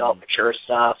kind of adult, mature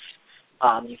stuff.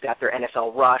 You've got their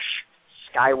NFL Rush,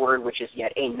 Skyward, which is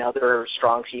yet another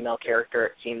strong female character,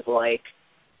 it seems like.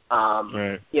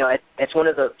 Right. It's one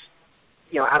of the,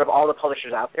 out of all the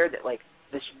publishers out there that,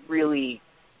 this really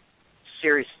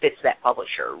series fits that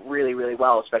publisher really, really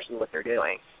well, especially what they're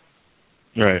doing.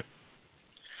 Right.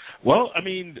 Well, I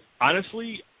mean,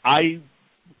 honestly, I've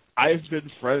been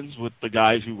friends with the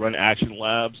guys who run Action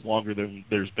Labs longer than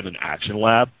there's been an Action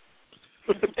Lab.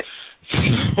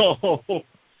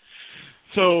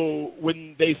 So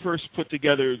when they first put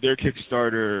together their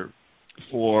Kickstarter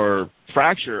for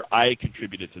Fracture, I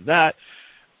contributed to that.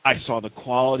 I saw the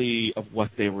quality of what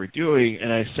they were doing,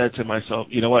 and I said to myself,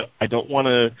 you know what, I don't want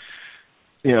to,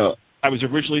 I was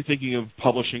originally thinking of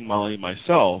publishing Molly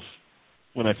myself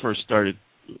when I first started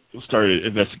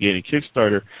investigating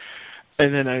Kickstarter,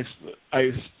 and then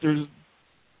there's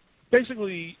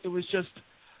basically, it was just,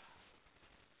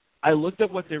 I looked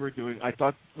at what they were doing. I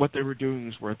thought what they were doing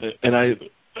was worth it, and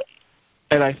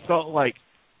I felt like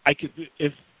I could,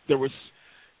 if there was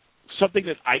something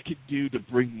that I could do to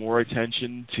bring more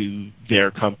attention to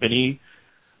their company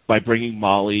by bringing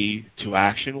Molly to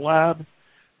Action Lab,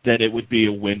 then it would be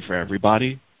a win for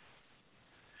everybody.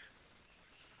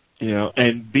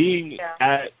 And being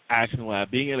at Action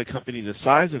Lab, being at a company the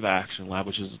size of Action Lab,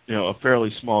 which is, a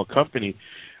fairly small company,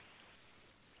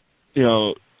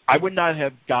 I would not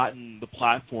have gotten the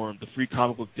platform, the Free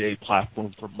Comic Book Day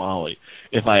platform for Molly,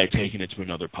 if I had taken it to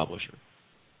another publisher.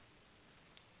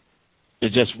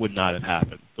 It just would not have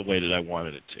happened the way that I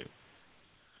wanted it to.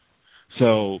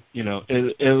 So, it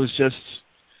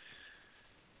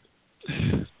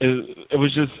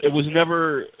was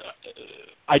never,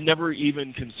 I never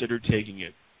even considered taking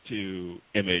it to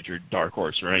Image or Dark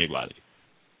Horse or anybody.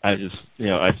 I just,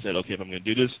 I said, okay, if I'm going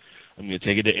to do this, I'm going to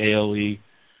take it to ALE,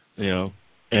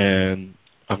 and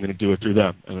I'm going to do it through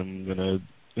them. And I'm going to,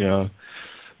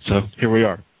 so here we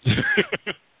are.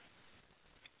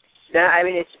 No, I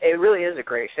mean, it really is a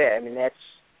great fit. I mean,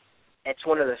 it's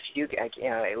one of the few,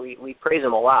 we praise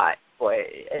them a lot, but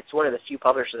it's one of the few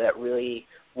publishers that really,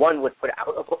 one, would put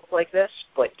out a book like this,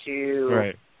 but two,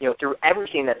 right. Through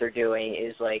everything that they're doing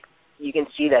is like, you can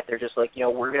see that they're just like,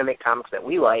 we're going to make comics that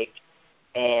we like,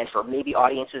 and for maybe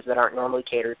audiences that aren't normally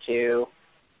catered to,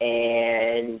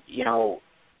 and,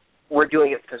 we're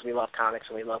doing it because we love comics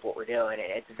and we love what we're doing,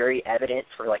 and it's very evident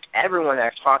for, like, everyone that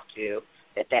I've talked to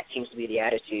that seems to be the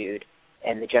attitude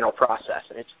and the general process,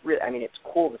 and it's really, I mean, it's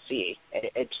cool to see.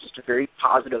 It's just a very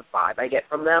positive vibe I get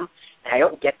from them, and I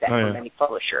don't get that from many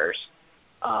publishers.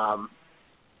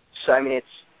 So, I mean,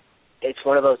 it's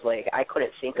one of those, like, I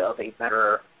couldn't think of a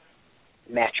better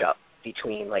matchup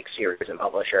between, like, series and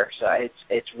publisher, so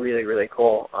it's really, really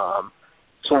cool.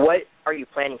 So what are you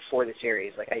planning for the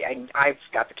series? Like, I've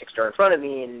got the Kickstarter in front of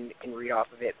me and can read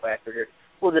off of it, but I figured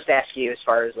we'll just ask you as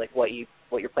far as, like, what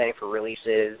you're planning for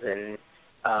releases and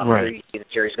where you see the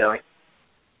series going.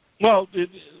 Well,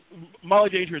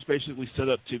 Molly Danger is basically set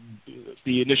up to,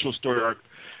 the initial story arc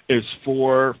is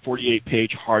 4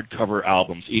 48-page hardcover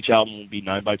albums. Each album will be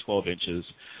 9 by 12 inches,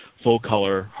 full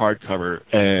color, hardcover,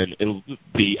 and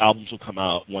the albums will come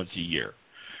out once a year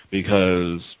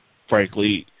because,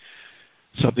 frankly,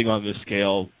 something on this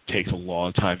scale takes a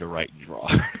long time to write and draw.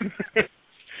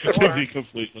 to be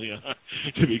completely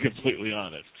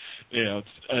honest,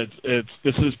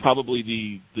 this is probably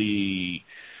the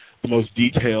most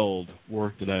detailed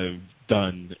work that I've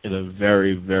done in a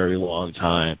very, very long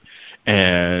time,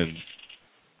 and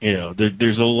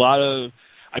there's a lot of,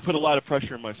 I put a lot of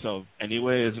pressure on myself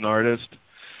anyway as an artist,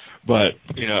 but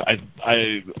I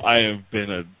have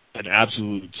been an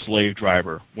absolute slave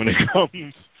driver when it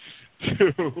comes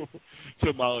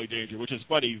to Molly Danger, which is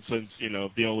funny since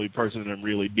the only person I'm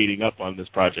really beating up on this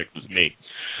project was me.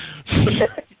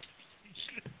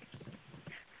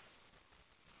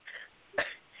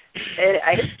 And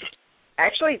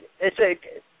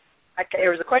there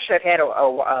was a question I've had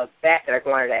a back that I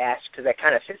wanted to ask because that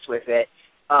kind of fits with it.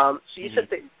 So you said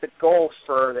the goal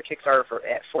for the Kickstarter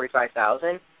at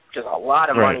 $45,000, which is a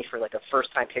lot of money for like a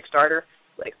first-time Kickstarter.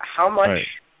 Like how much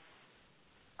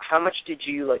did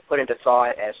you put into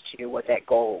thought as to what that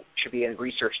goal should be in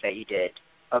research that you did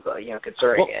of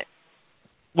concerning it?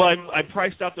 Well, I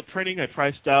priced out the printing. I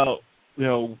priced out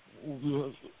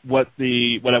what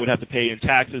I would have to pay in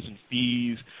taxes and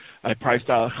fees. I priced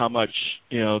out how much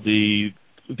the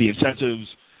incentives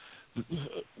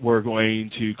were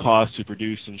going to cost to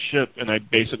produce and ship, and I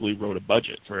basically wrote a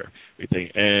budget for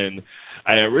everything. And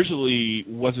I originally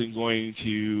wasn't going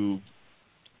to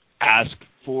ask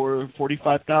for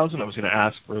 $45,000. I was going to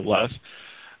ask for less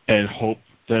and hope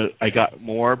that I got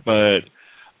more, but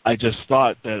I just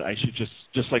thought that I should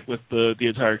just like with the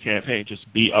entire campaign,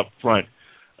 just be upfront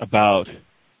about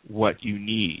what you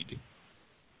need.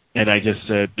 And I just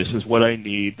said, this is what I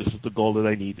need. This is the goal that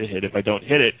I need to hit. If I don't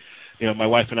hit it, my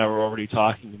wife and I were already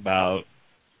talking about,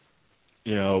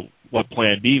 what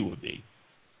Plan B would be.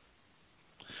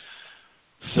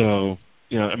 So,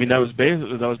 that was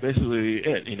basically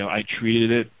it. I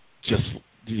treated it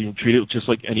just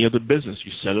like any other business.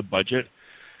 You set a budget,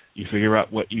 you figure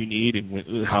out what you need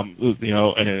and how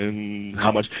and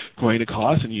how much it's going to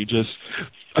cost, and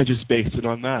I just based it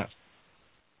on that.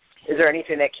 Is there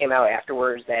anything that came out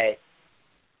afterwards that,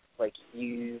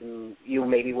 you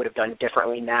maybe would have done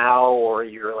differently now, or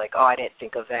you're like, oh, I didn't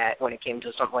think of that when it came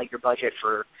to something like your budget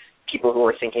for people who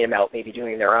are thinking about maybe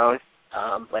doing their own?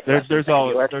 There's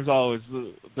always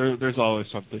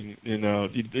something.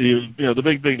 The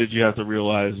big thing that you have to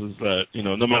realize is that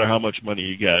no matter how much money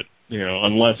you get,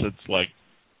 unless it's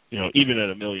even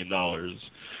at $1 million,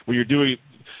 when you're doing,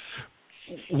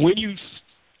 when you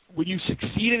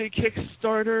succeed in a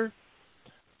Kickstarter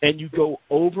and you go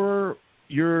over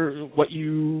what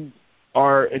you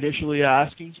are initially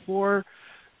asking for,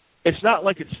 it's not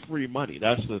like it's free money.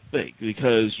 That's the thing,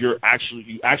 because you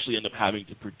actually end up having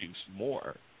to produce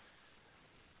more.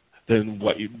 than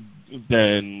what you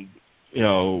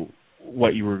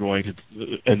were going to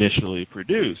initially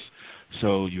produce.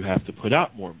 So you have to put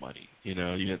out more money.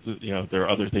 There are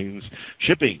other things.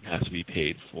 Shipping has to be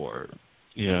paid for.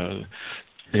 In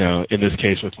this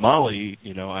case with Molly,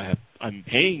 I'm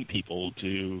paying people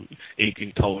to ink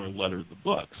and color and letter the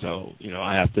book. So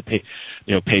I have to pay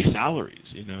salaries.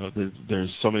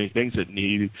 There's so many things that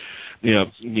need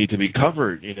to be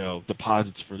covered.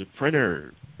 Deposits for the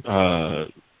printer.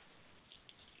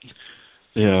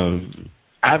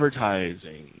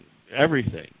 Advertising,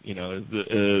 everything.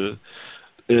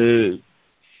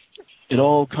 It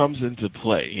all comes into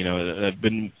play. I've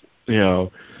been,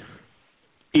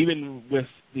 even with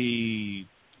the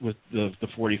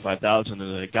 $45,000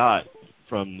 that I got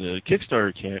from the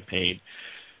Kickstarter campaign,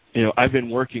 I've been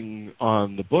working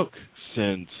on the book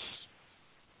since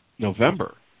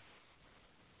November,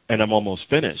 and I'm almost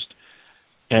finished.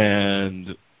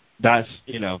 And that's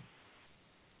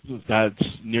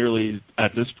nearly,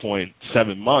 at this point,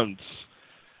 7 months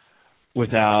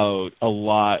without a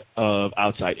lot of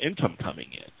outside income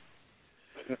coming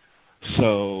in.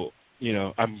 So,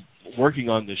 I'm working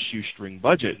on this shoestring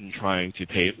budget and trying to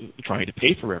pay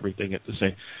for everything at the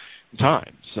same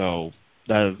time. So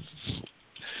that's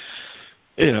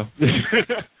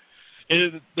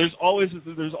there's always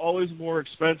more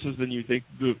expenses than you think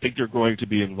are going to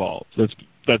be involved. That's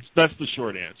the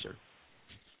short answer.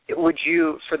 Would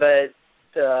you, for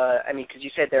because you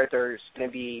said there's going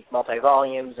to be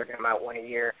multi-volumes, they're going to come out one a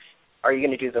year. Are you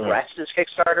going to do the rest as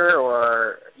Kickstarter, or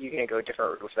are you going to go a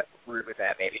different route with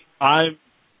that, maybe?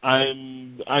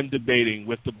 I'm debating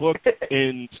with the book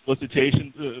in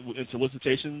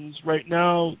solicitations right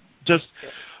now.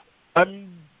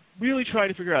 I'm really trying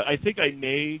to figure out. I think I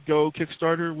may go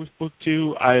Kickstarter with book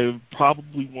 2. I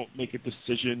probably won't make a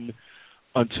decision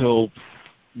until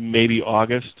maybe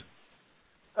August.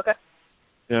 Okay.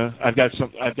 Yeah, I've got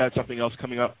something else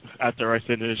coming up after I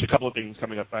finish. A couple of things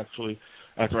coming up actually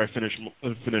after I finish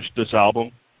this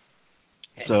album.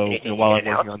 So while I'm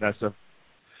working on that stuff.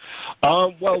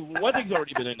 Well, one thing's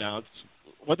already been announced.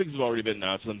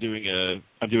 I'm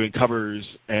doing covers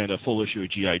and a full issue of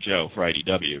G.I. Joe for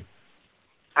IDW.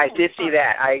 I did see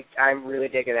that. I'm really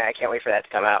digging that. I can't wait for that to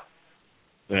come out.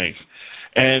 Thanks.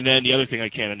 And then the other thing I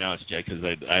can't announce yet because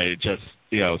I just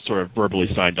sort of verbally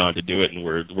signed on to do it, and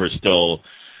we're still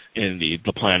in the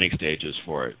planning stages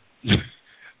for it.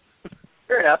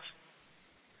 Fair enough.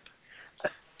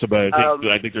 So, but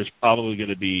I think there's probably going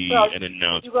to be an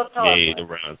announcement made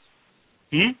around.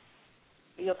 You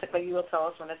will tell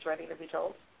us when it's ready to be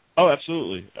told. Oh,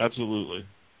 absolutely.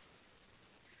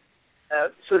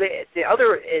 So the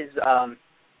other is so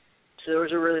there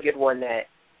was a really good one that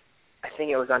I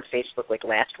think it was on Facebook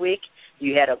last week.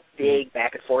 You had a big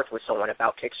back and forth with someone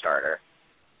about Kickstarter,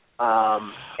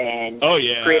 and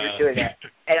creators doing that.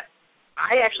 And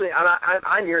I'm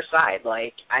on your side.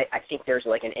 I think there's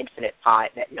an infinite pot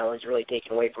that no one's really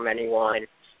taken away from anyone,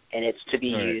 and it's to be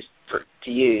used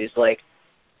to use.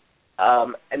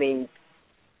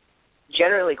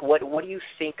 Generally, what do you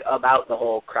think about the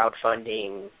whole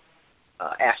crowdfunding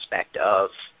aspect of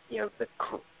the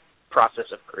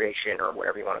process of creation, or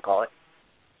whatever you want to call it?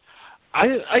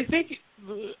 I think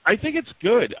it's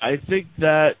good. I think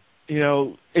that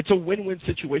it's a win-win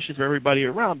situation for everybody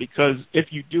around, because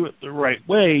if you do it the right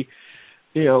way,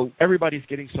 everybody's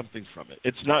getting something from it.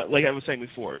 It's not like I was saying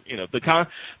before.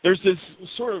 There's this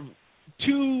sort of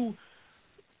two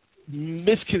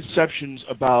misconceptions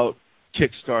about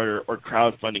Kickstarter or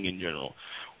crowdfunding in general.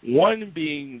 One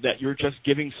being that you're just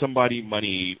giving somebody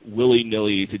money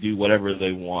willy-nilly to do whatever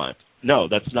they want. No,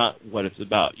 that's not what it's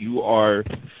about. You are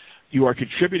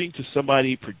contributing to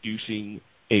somebody producing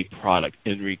a product.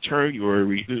 In return, you are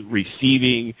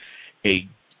receiving a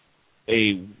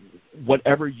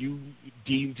whatever you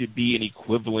deem to be an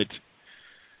equivalent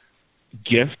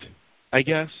gift, I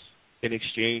guess, in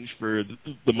exchange for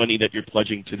the money that you're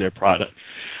pledging to their product.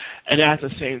 And at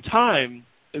the same time,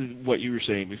 what you were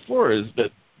saying before is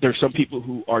that there's some people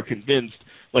who are convinced,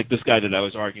 like this guy that I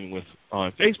was arguing with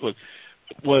on Facebook,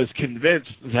 was convinced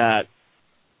that,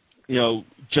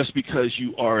 just because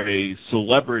you are a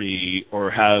celebrity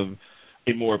or have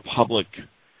a more public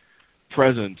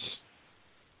presence,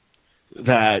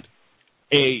 that,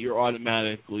 A, you're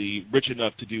automatically rich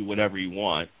enough to do whatever you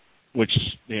want, which,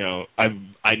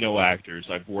 I know actors.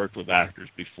 I've worked with actors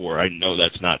before. I know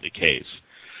that's not the case.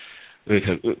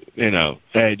 Because,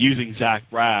 and using Zach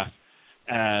Braff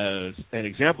as an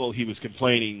example, he was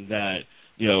complaining that,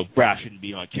 Braff shouldn't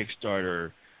be on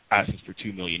Kickstarter asking for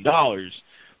 $2 million,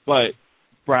 but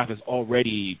Braff has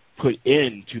already put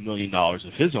in $2 million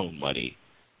of his own money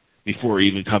before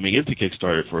even coming into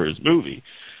Kickstarter for his movie.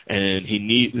 And he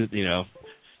needs,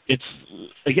 it's,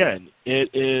 again, it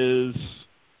is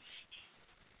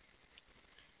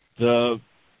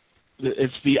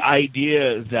it's the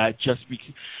idea that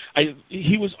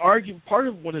he was arguing, part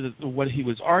of what he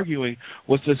was arguing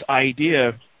was this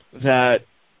idea that,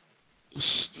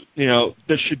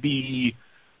 there should be,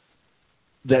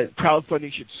 that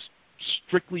crowdfunding should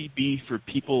strictly be for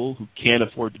people who can't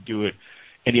afford to do it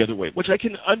any other way, which I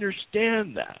can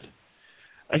understand that.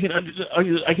 I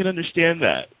can understand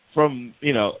that from,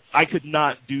 I could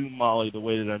not do Molly the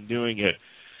way that I'm doing it,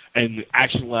 and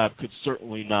Action Lab could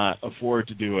certainly not afford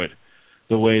to do it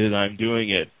the way that I'm doing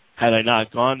it had I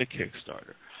not gone to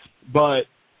Kickstarter. But,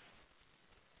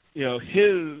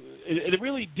 it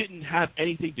really didn't have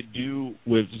anything to do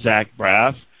with Zach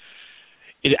Braff.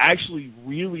 It actually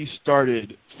really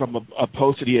started from a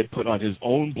post that he had put on his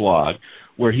own blog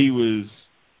where he was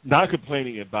not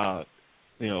complaining about,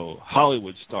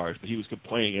 Hollywood stars, but he was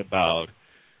complaining about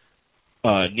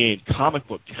named comic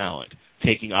book talent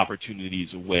taking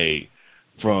opportunities away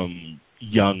from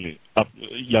young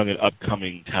and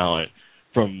upcoming talent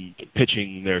from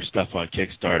pitching their stuff on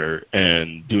Kickstarter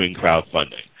and doing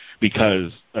crowdfunding.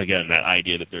 Because, again, that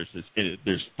idea that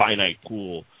there's finite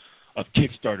pool of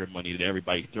Kickstarter money that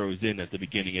everybody throws in at the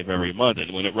beginning of every month,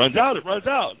 and when it runs out, it runs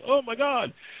out. Oh, my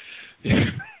God.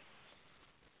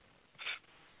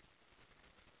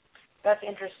 That's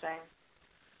interesting.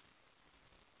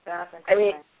 I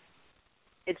mean,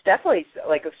 it's definitely,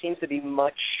 it seems to be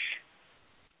much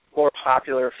more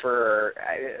popular for,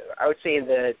 I would say,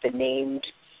 the named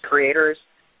creators.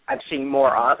 I'm seeing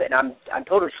more of, and I'm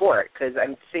totally for it, because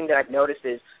the thing that I've noticed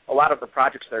is a lot of the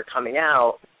projects that are coming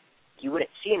out, you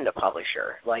wouldn't see in the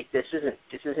publisher. This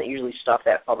isn't usually stuff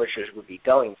that publishers would be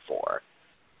going for.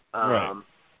 Right.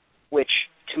 Which,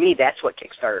 to me, that's what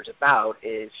Kickstarter's about,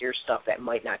 is here's stuff that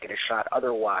might not get a shot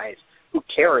otherwise. Who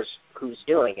cares who's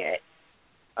doing it?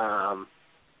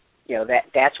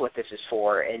 That's what this is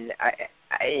for. And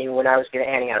when I was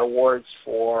handing out awards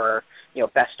for,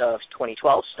 best of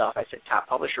 2012 stuff, I said top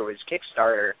publisher was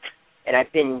Kickstarter, and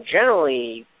I've been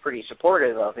generally pretty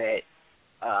supportive of it,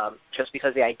 just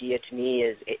because the idea to me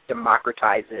is it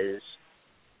democratizes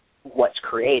what's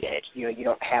created. You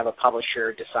don't have a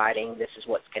publisher deciding this is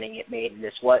what's going to get made and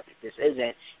this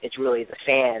isn't. It's really the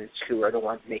fans who are the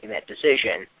ones making that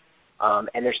decision.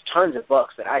 And there's tons of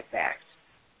books that I've backed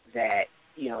that,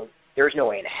 there's no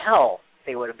way in hell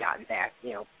they would have gotten back,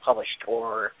 published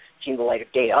or seen the light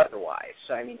of day otherwise.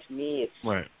 So, I mean, to me, it's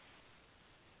right.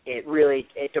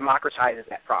 It democratizes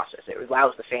that process. It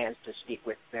allows the fans to speak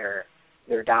with their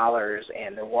dollars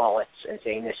and their wallets and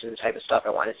saying this is the type of stuff I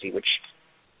want to see, which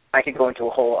I could go into a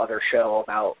whole other show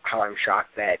about how I'm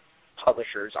shocked that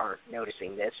publishers aren't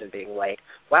noticing this and being like,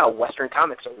 wow, Western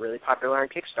comics are really popular on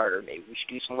Kickstarter. Maybe we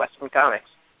should do some Western comics.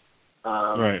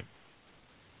 Right.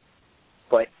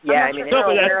 But, yeah, I'm not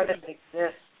aware that it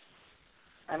exists.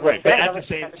 Right, but at the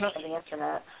same time, on the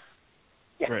internet.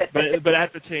 Right, but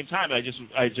at the same time, I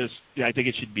think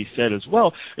it should be said as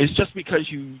well. It's just because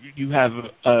you have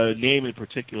a name in a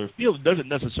particular field doesn't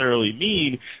necessarily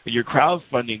mean that your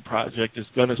crowdfunding project is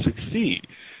going to succeed.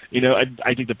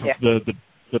 I think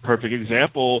the perfect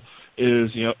example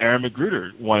is Aaron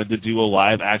McGruder wanted to do a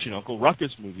live action Uncle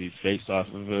Ruckus movie based off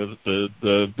of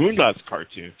the Boondocks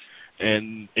cartoon,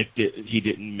 and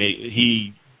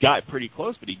he got pretty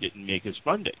close, but he didn't make his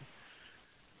funding.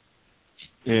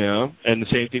 And the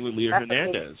same thing with Leah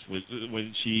Hernandez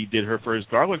when she did her first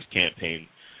Garlics campaign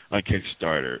on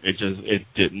Kickstarter. It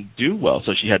didn't do well,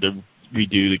 so she had to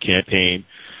redo the campaign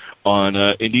on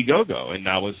Indiegogo, and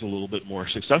that was a little bit more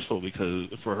successful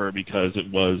because it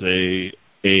was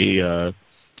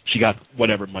she got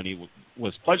whatever money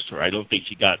was pledged to her. I don't think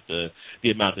she got the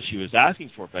amount that she was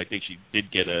asking for, but I think she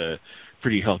did get a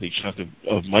pretty healthy chunk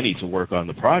of money to work on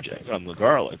the project, on the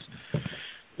Garlics.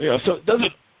 So it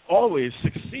doesn't always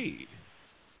succeed,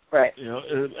 right?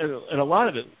 And a lot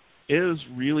of it is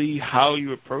really how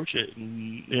you approach it,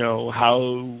 and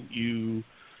how you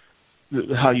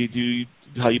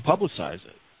publicize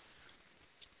it.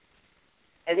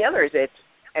 And the other is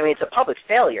it's a public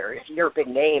failure. If you're a big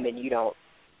name and you don't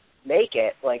make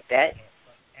it, like that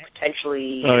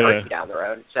potentially hurt you down the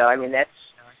road. So that's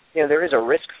there is a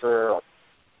risk for,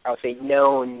 I would say,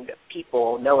 known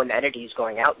people, known entities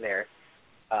going out there.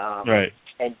 Right.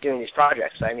 And doing these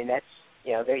projects. So, that's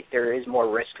there is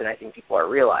more risk than I think people are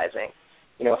realizing.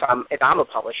 If I'm a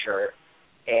publisher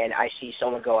and I see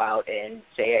someone go out and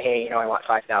say, hey, I want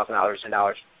 $5,000 and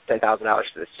 $10,000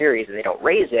 for the series, and they don't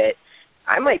raise it,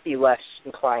 I might be less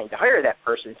inclined to hire that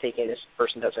person, thinking this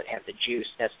person doesn't have the juice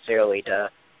necessarily to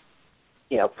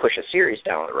push a series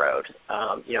down the road.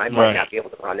 I might not be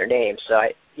able to run their name, so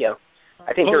I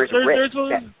think there is a risk.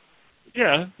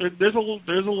 There's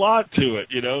a lot to it.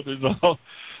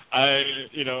 I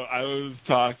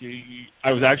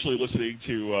was actually listening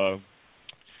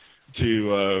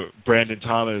to Brandon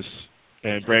Thomas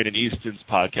and Brandon Easton's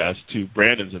podcast, two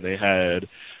Brandons, and they had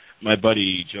my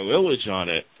buddy Joe Illich on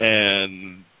it,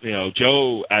 and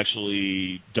Joe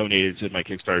actually donated to my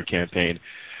Kickstarter campaign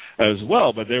as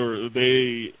well, but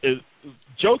they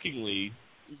jokingly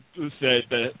said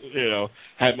that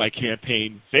had my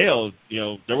campaign failed,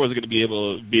 there wasn't going to be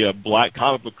able to be a black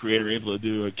comic book creator able to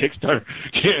do a Kickstarter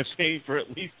campaign for at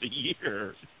least a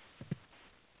year.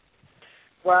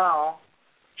 Wow.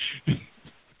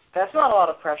 That's not a lot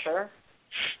of pressure.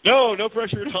 No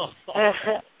pressure at all.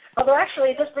 Although,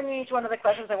 actually, it does bring me to one of the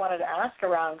questions I wanted to ask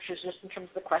around, which is just in terms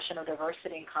of the question of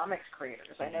diversity in comics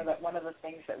creators. I know that one of the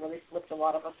things that really flipped a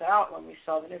lot of us out when we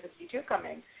saw the New 52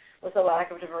 coming was the lack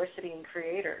of diversity in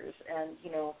creators, and,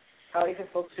 how even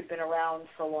folks who'd been around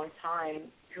for a long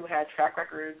time who had track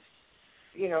records,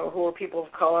 who were people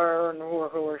of color and who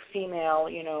were female,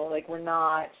 were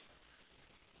not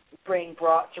being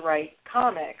brought to write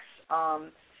comics.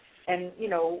 And,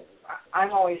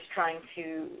 I'm always trying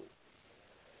to,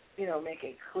 make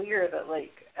it clear that,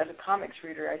 as a comics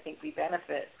reader, I think we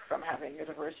benefit from having a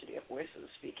diversity of voices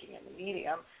speaking in the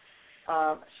medium.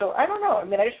 So I don't know. I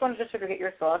mean, I just wanted to sort of get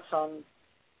your thoughts on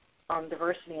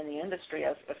diversity in the industry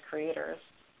as creators.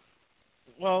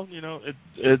 Well, it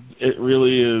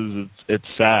really is. It's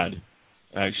sad,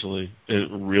 actually.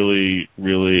 It really,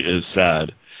 really is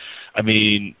sad. I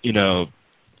mean,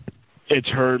 in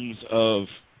terms of,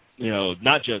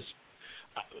 not just.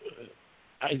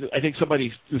 I think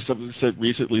somebody said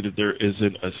recently that there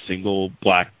isn't a single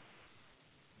black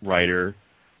writer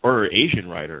or Asian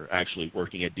writer actually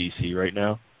working at DC right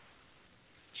now.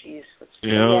 Jeez, that's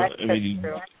I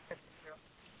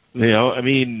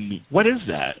mean, what is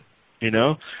that? And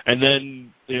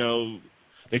then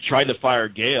they tried to fire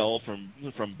Gale from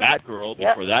Batgirl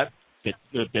before that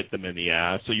bit them in the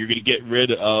ass. So you're going to get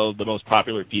rid of the most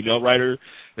popular female writer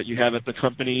that you have at the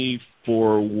company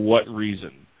for what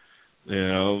reason?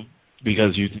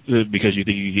 Because you think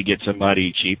you could get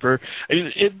somebody cheaper. I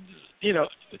mean,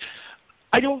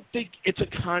 I don't think it's a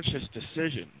conscious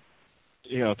decision.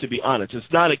 To be honest, it's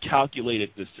not a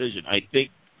calculated decision. I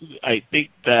think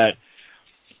that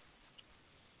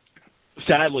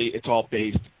sadly, it's all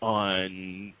based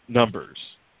on numbers.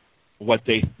 What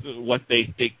they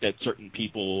think that certain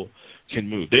people can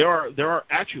move. There are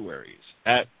actuaries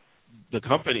at the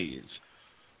companies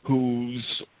whose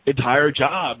entire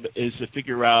job is to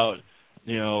figure out,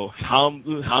 how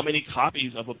many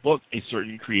copies of a book a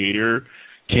certain creator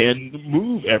can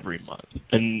move every month,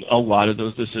 and a lot of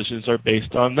those decisions are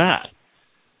based on that.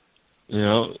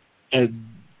 And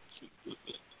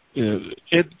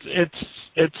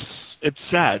it's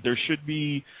sad. There should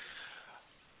be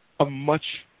a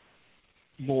much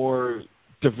more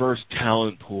diverse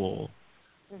talent pool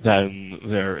than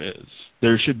there is.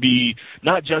 There should be,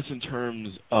 not just in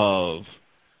terms of,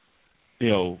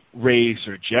 race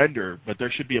or gender, but there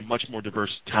should be a much more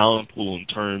diverse talent pool in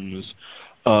terms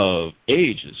of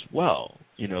age as well.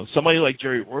 Somebody like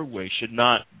Jerry Ordway should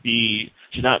not be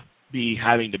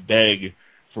having to beg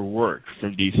for work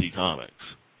from DC Comics.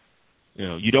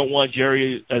 You don't want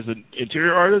Jerry as an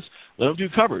interior artist, let him do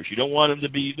covers. You don't want him to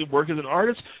work as an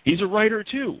artist, he's a writer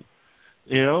too.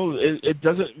 It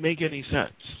doesn't make any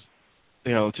sense.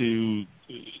 To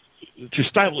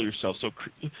style yourself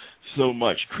so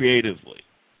much creatively.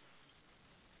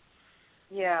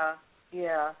 Yeah.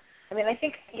 I mean, I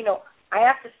think I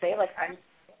have to say,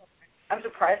 I'm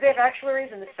surprised they have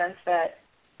actuaries in the sense that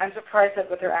I'm surprised that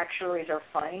what their actuaries are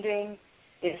finding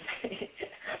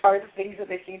are the things that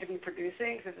they seem to be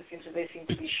producing, because it seems that they seem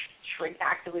to be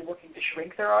actively looking to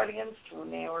shrink their audience to a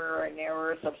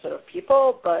narrower subset of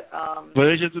people. But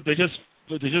they just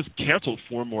canceled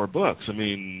 4 more books. I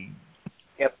mean,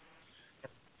 yep.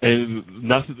 And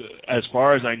nothing, as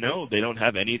far as I know, they don't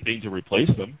have anything to replace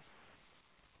them.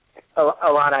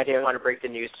 Alana, I didn't want to break the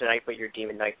news tonight, but your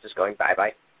Demon Knights is going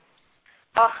bye-bye.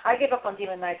 I gave up on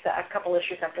Demon Knights a couple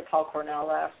issues after Paul Cornell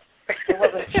left. It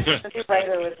wasn't. The new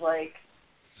writer was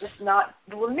just not.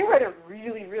 The new writer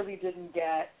really, really didn't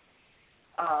get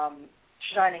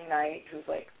Shining Knight, who's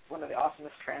one of the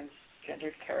awesomest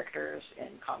transgendered characters in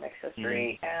comics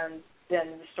history, and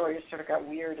then the story just sort of got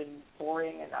weird and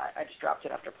boring, and I just dropped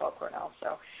it after Paul Cornell.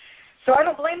 So I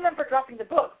don't blame them for dropping the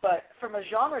book, but from a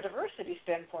genre diversity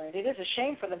standpoint, it is a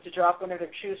shame for them to drop one of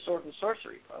their true sword and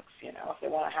sorcery books, if they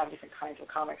want to have different kinds of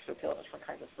comics to appeal to different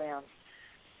kinds of fans.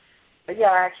 But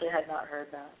yeah, I actually had not heard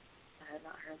that. I had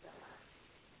not heard that.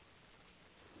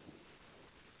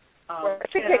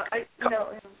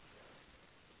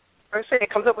 I would say it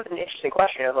comes up with an interesting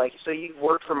question of, like, so you've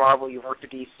worked for Marvel, you've worked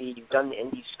at DC, you've done the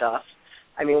indie stuff.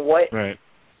 I mean, what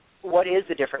is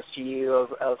the difference to you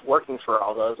of working for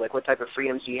all those? Like, what type of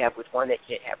freedoms do you have with one that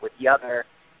you can't have with the other?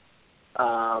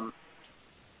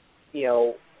 You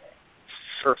know,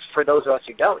 for those of us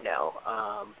who don't know,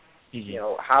 you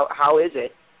know, how is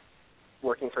it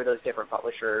working for those different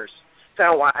publishers?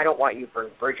 So I don't want you to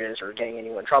burn bridges or getting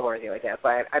anyone in trouble or anything like that,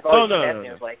 but I've always been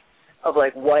asking of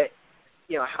what,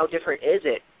 you know, how different is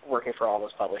it working for all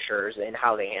those publishers and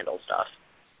how they handle stuff?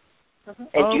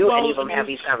 And do any of them have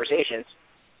these conversations?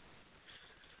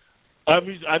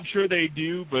 I'm sure they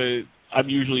do, but I'm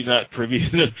usually not privy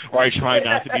to, or I try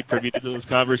not to be privy to those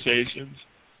conversations.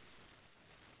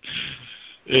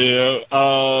 You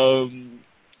know,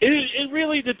 it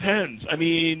really depends. I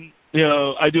mean, you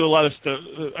know, I do a lot of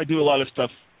stuff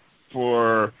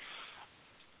for,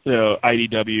 you know,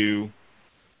 IDW.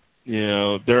 You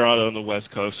know, they're out on the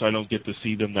West Coast, so I don't get to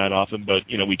see them that often. But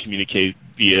you know, we communicate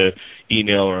via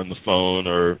email or on the phone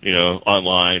or, you know,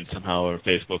 online somehow, or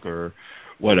Facebook or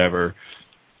whatever.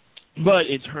 But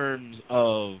in terms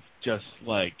of just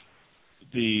like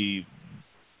the,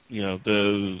 you know,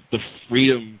 the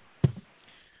freedom,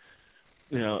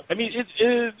 you know, I mean,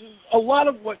 it a lot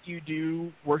of what you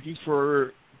do working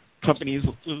for companies,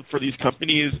 for these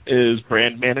companies, is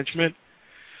brand management.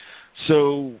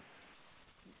 So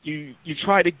you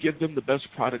try to give them the best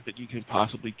product that you can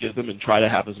possibly give them, and try to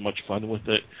have as much fun with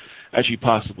it as you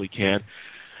possibly can.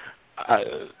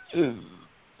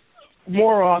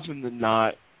 More often than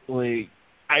not, like,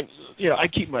 I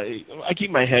keep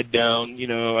my head down. You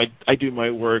know, I do my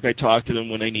work. I talk to them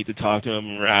when I need to talk to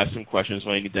them, or ask them questions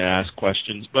when I need to ask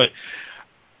questions. But,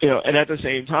 you know, and at the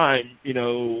same time, you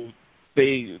know,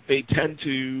 they tend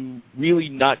to really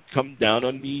not come down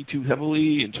on me too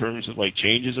heavily in terms of like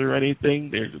changes or anything.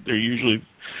 They're usually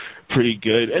pretty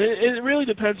good, and it really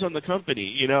depends on the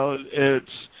company. You know,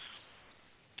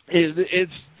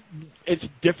 it's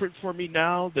different for me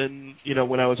now than, you know,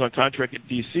 when I was on contract at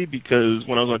DC, because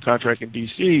when I was on contract in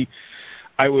DC,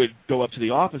 I would go up to the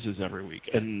offices every week,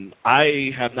 and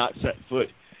I have not set foot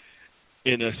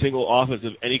in a single office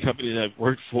of any company that I've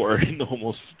worked for in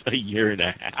almost a year and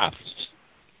a half.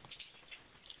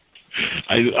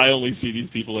 I only see these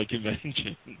people at conventions.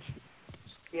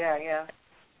 Yeah.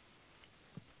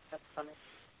 That's funny.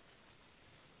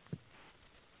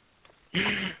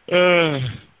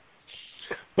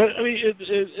 But I mean,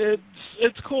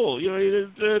 it's cool. You know,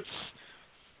 it's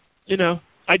you know,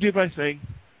 I do my thing.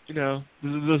 You know,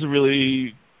 it doesn't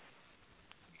really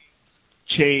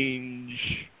change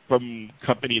from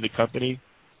company to company.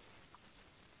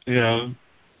 You know,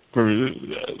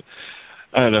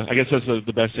 I don't know. I guess that's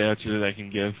the best answer that I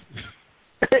can give.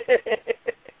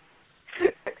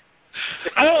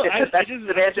 That's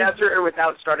the best answer, or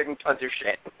without starting tons of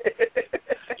shit.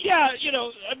 Yeah, you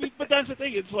know, I mean, but that's the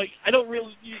thing. It's like I don't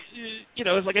really, you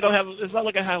know, it's like I don't have. It's not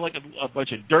like I have like a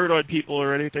bunch of dirt on people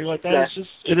or anything like that. Yeah. It's just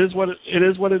it is what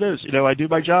it is. You know, I do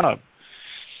my job.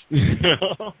 I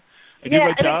do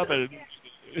my job, and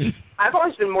I've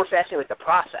always been more fascinated with the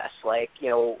process. Like, you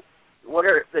know, what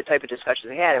are the type of discussions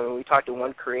they had? I mean, we talked to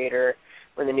one creator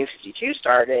when the New 52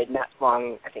 started, not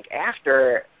long, I think,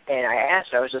 after, and I asked,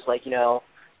 I was just like, you know,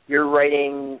 you're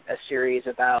writing a series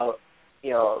about, you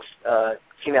know, a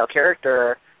female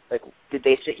character, like, did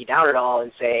they sit you down at all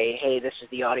and say, hey, this is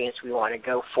the audience we want to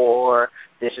go for,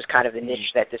 this is kind of the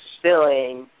niche that this is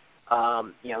filling,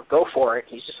 you know, go for it.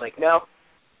 He's just like, no,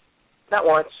 not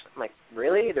once. I'm like,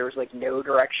 really? There was, like, no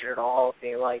direction at all,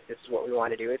 being like, this is what we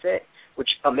want to do with it, which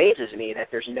amazes me that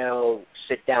there's no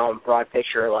sit-down, broad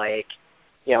picture, like,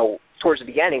 you know, towards the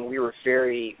beginning, we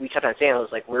kept on saying, it was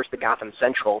like, where's the Gotham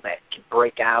Central that could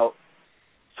break out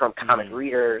from comic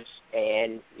readers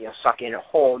and, you know, suck in a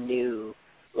whole new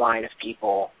line of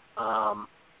people.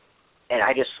 And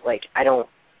I just, like,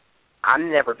 I've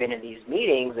never been in these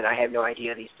meetings, and I have no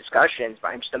idea these discussions, but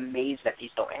I'm just amazed that these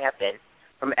don't happen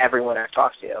from everyone I've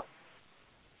talked to.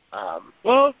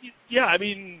 Well, yeah, I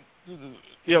mean,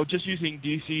 you know, just using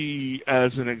DC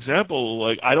as an example,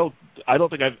 like, I don't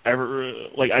think I've ever,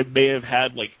 like, I may have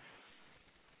had, like,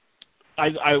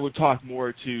 I would talk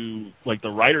more to, like, the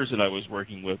writers that I was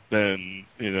working with than,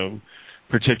 you know,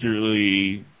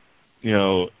 particularly, you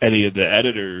know, any of the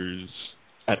editors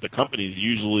at the companies.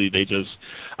 Usually they just,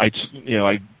 I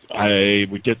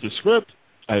would get the script,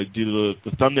 I'd do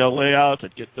the thumbnail layouts,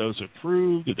 I'd get those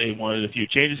approved. If they wanted a few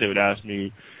changes, they would ask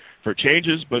me for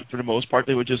changes, but for the most part,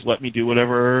 they would just let me do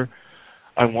whatever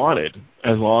I wanted,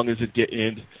 as long as it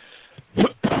didn't,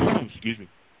 excuse me,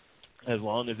 as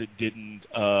long as it didn't,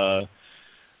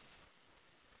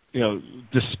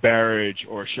 disparage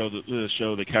or show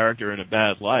the character in a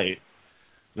bad light,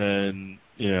 then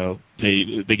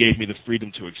they gave me the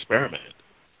freedom to experiment.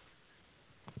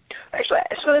 Actually,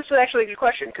 so this is actually a good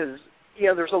question because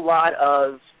there's a lot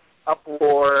of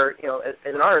uproar. As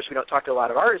an artist, we don't talk to a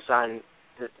lot of artists on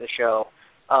the show,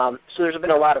 so there's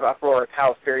been a lot of uproar of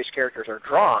how various characters are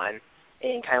drawn.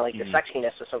 And kind of like the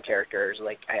sexiness of some characters.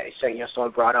 Like I said,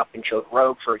 someone brought up and showed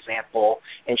Rogue, for example,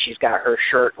 and she's got her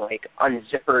shirt like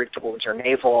unzippered towards her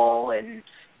navel, and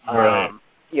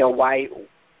why,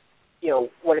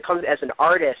 when it comes as an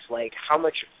artist, like how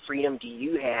much freedom do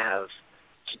you have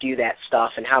to do that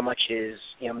stuff, and how much is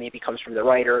maybe comes from the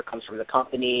writer, comes from the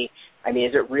company? I mean,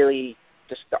 is it really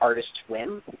just the artist's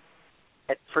whim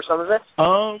for some of it?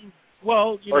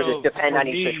 Well, or does it depend on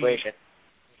each situation?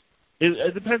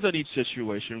 It depends on each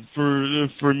situation.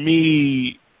 For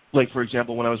me, like, for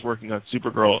example, when I was working on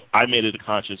Supergirl, I made it a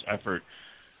conscious effort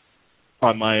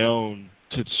on my own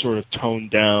to sort of tone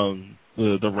down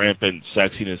the rampant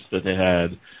sexiness that they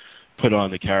had put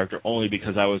on the character, only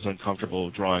because I was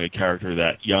uncomfortable drawing a character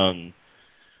that young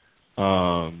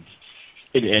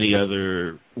in any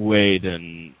other way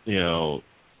than,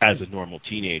 as a normal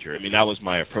teenager. I mean, that was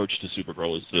my approach to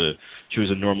Supergirl, she was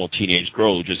a normal teenage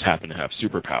girl who just happened to have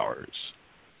superpowers.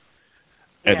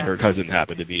 And her cousin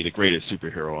happened to be the greatest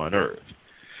superhero on Earth.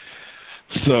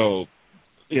 So,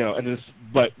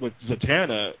 but with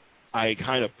Zatanna, I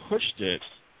kind of pushed it,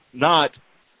 not,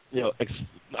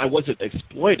 I wasn't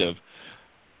exploitive.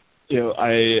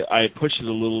 I pushed it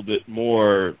a little bit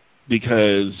more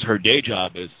because her day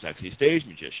job is sexy stage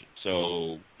magician.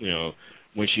 So,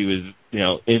 when she was,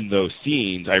 in those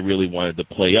scenes, I really wanted to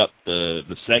play up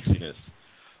the sexiness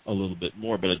a little bit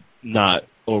more, but not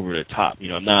over the top.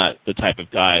 I'm not the type of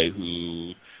guy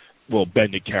who will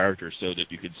bend a character so that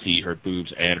you can see her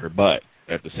boobs and her butt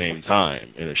at the same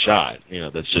time in a shot.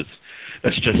 That's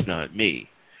just not me.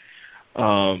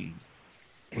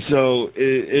 So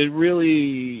it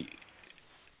really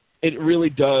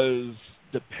does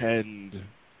depend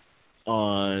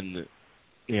on,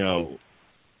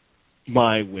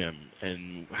 my whim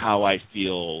and how I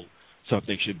feel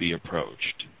something should be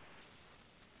approached.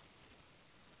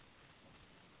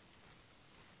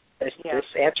 This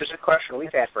answers a question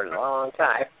we've had for a long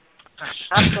time.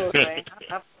 Absolutely.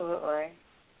 Absolutely.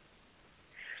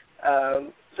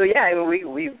 So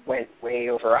we went way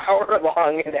over an hour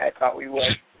long, and I thought we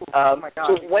would. Oh my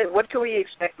God. So what can we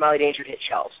expect Molly Danger to hit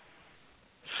shelves?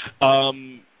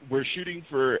 We're shooting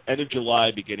for end of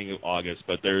July, beginning of August,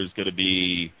 but there's going to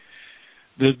be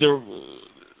they're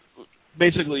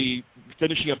basically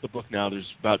finishing up the book now. There's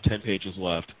about 10 pages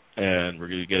left, and we're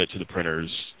going to get it to the printers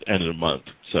end of the month.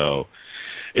 So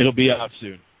it'll be out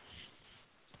soon.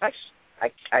 Nice.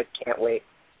 I can't wait.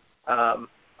 I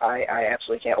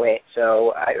absolutely can't wait.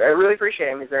 So I really appreciate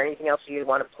it. Is there anything else you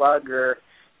want to plug or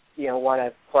want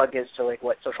to plug as to like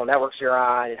what social networks you're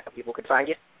on and how people can find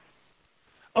you?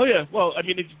 Oh yeah. Well, I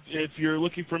mean, if you're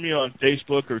looking for me on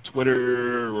Facebook or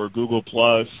Twitter or Google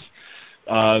Plus,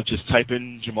 just type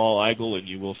in Jamal Igle and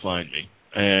you will find me.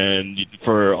 And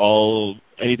for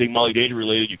anything Molly Danger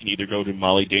related, you can either go to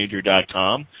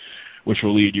mollydanger.com, which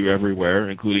will lead you everywhere,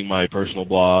 including my personal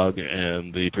blog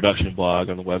and the production blog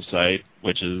on the website,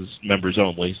 which is members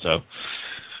only. So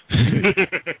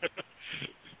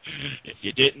if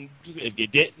you didn't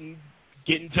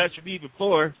get in touch with me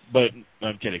before, but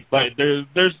I'm kidding. But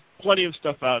there's plenty of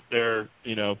stuff out there,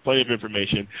 plenty of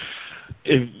information.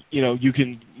 If you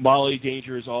can. Molly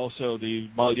Danger is also the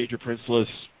Molly Danger Princeless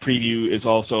preview is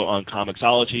also on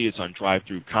Comixology. It's on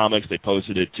Drive-Thru Comics. They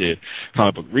posted it to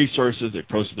Comic Book Resources. They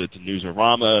posted it to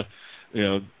Newsarama.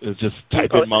 Just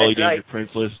type in Molly Danger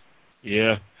Princeless.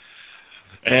 Yeah,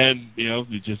 and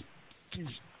you just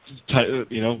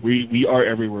we are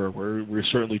everywhere. We're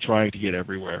certainly trying to get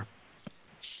everywhere.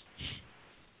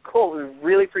 Cool. We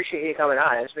really appreciate you coming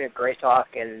on. It's been a great talk,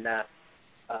 and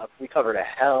we covered a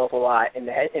hell of a lot in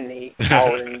the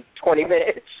hour and 20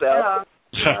 minutes. So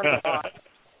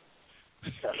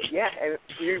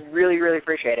we really, really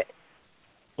appreciate it.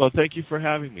 Well, thank you for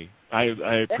having me. I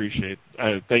appreciate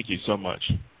it. Thank you so much.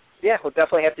 Yeah, we'll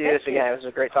definitely have to do this again. It was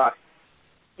a great talk.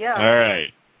 Yeah. All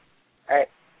right.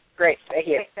 Great. Thank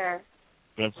you. Take care.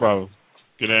 No problem.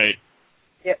 Good night.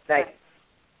 Yep, night.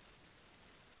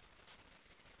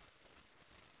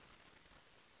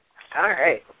 All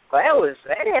right. Well,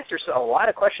 that answers a lot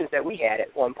of questions that we had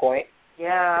at one point.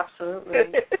 Yeah,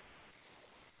 absolutely.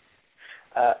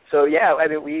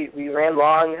 We ran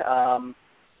long.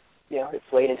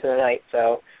 It's late into the night,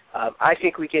 so I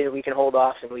think we can hold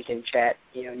off and we can chat,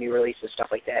 new releases,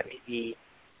 stuff like that, maybe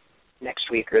next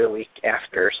week or the week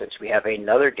after, since we have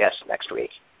another guest next week.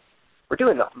 We're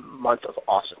doing a month of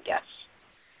awesome guests.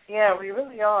 Yeah, we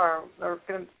really are. I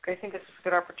think this is a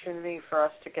good opportunity for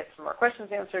us to get some more questions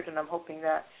answered, and I'm hoping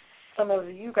that some of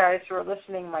you guys who are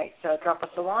listening might drop us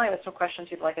a line with some questions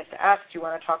you'd like us to ask. Do you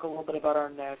want to talk a little bit about our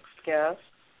next guest?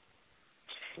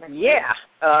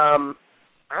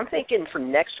 I'm thinking for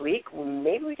next week,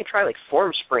 maybe we can try like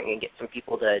Formspring and get some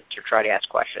people to try to ask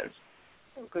questions.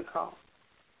 Oh, good call.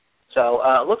 So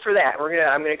look for that.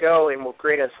 I'm gonna go and we'll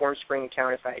create a Formspring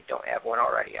account if I don't have one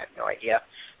already. I have no idea.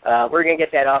 We're gonna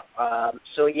get that up.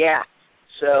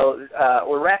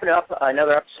 We're wrapping up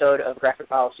another episode of Graphic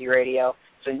Policy Radio.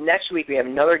 So next week we have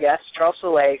another guest, Charles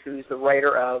Soleil, who's the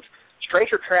writer of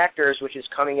Stranger Tractors, which is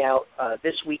coming out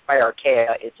this week by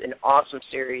Archaea. It's an awesome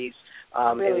series.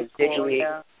 Really it was cool, digitally,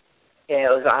 yeah. It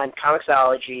was on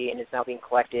Comixology and it's now being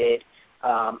collected.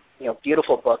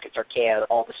 Beautiful book. It's Archaea.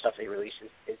 All the stuff they release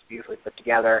is beautifully put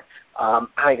together. I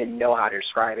don't even know how to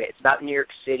describe it. It's about New York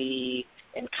City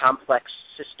and complex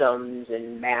systems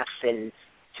and math, and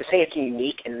to say it's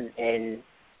unique and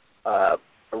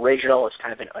original is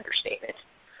kind of an understatement.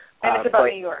 And it's about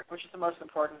New York, which is the most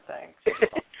important thing.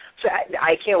 So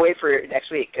I can't wait for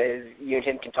next week because you and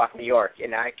him can talk New York,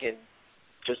 and I can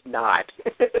just not.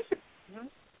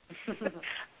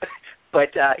 But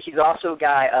he's also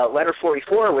got Letter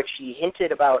 44, which he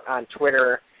hinted about on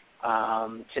Twitter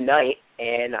tonight,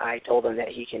 and I told him that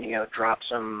he can, drop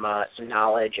some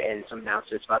knowledge and some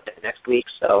announcements about that next week.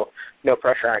 So no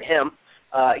pressure on him.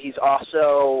 He's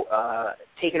also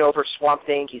taken over Swamp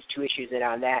Thing. He's 2 issues in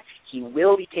on that. He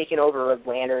will be taking over Red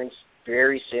Lanterns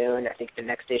very soon, I think the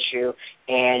next issue,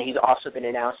 and he's also been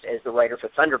announced as the writer for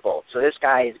Thunderbolt. So this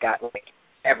guy has got like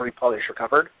every publisher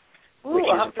covered, which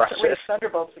is impressive. Read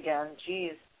Thunderbolts again,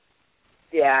 jeez.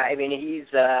 Yeah, I mean he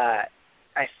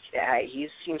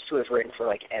seems to have written for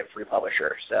like every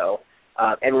publisher. So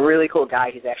and a really cool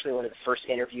guy. He's actually one of the first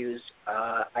interviews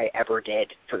I ever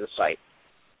did for the site.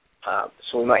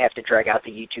 So we might have to drag out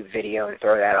the YouTube video and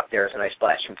throw that up there as a nice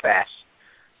blast from fast.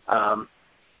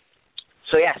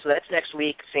 So that's next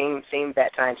week, same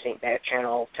bat time, same bat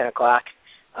channel, 10 o'clock.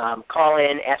 Call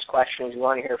in, ask questions. We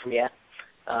want to hear from you.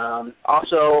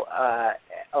 Also,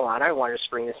 Alana, I wanted to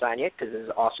spring this on you because this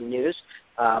is awesome news.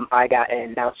 I got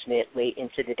an announcement late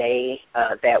into the day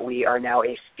that we are now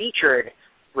a featured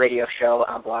radio show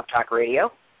on Blog Talk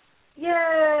Radio.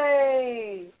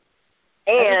 Yay!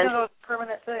 And I didn't know it was a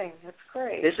permanent thing. That's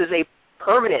great. This is a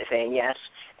permanent thing, yes.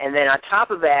 And then on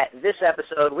top of that, this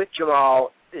episode with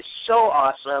Jamal is so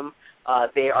awesome.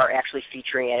 They are actually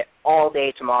featuring it all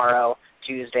day tomorrow,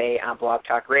 Tuesday, on Blog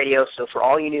Talk Radio. So for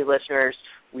all you new listeners,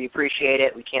 we appreciate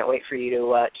it. We can't wait for you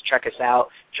to check us out.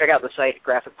 Check out the site,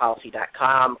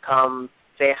 graphicpolicy.com. Come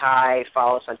say hi,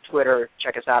 follow us on Twitter,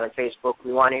 check us out on Facebook.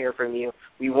 We want to hear from you.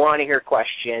 We want to hear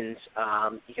questions.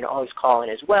 You can always call in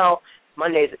as well.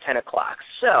 Mondays at 10 o'clock.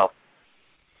 So,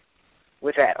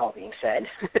 with that all being said,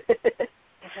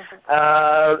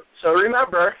 so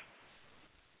remember,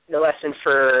 the lesson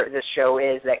for this show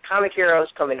is that comic heroes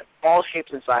come in all shapes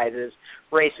and sizes,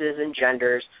 races and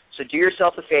genders. So do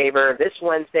yourself a favor this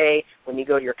Wednesday when you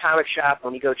go to your comic shop,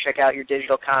 when you go check out your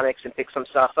digital comics and pick some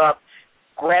stuff up,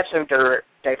 grab some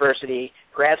diversity,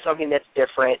 grab something that's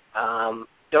different.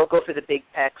 Don't go for the big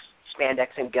pecs, spandex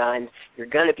and gun. You're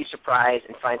going to be surprised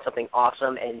and find something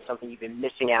awesome and something you've been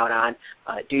missing out on.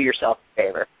 Do yourself a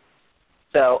favor.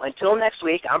 So until next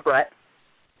week, I'm Brett.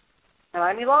 And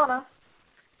I'm Ilana.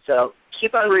 So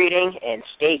keep on reading and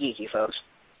stay geeky, folks.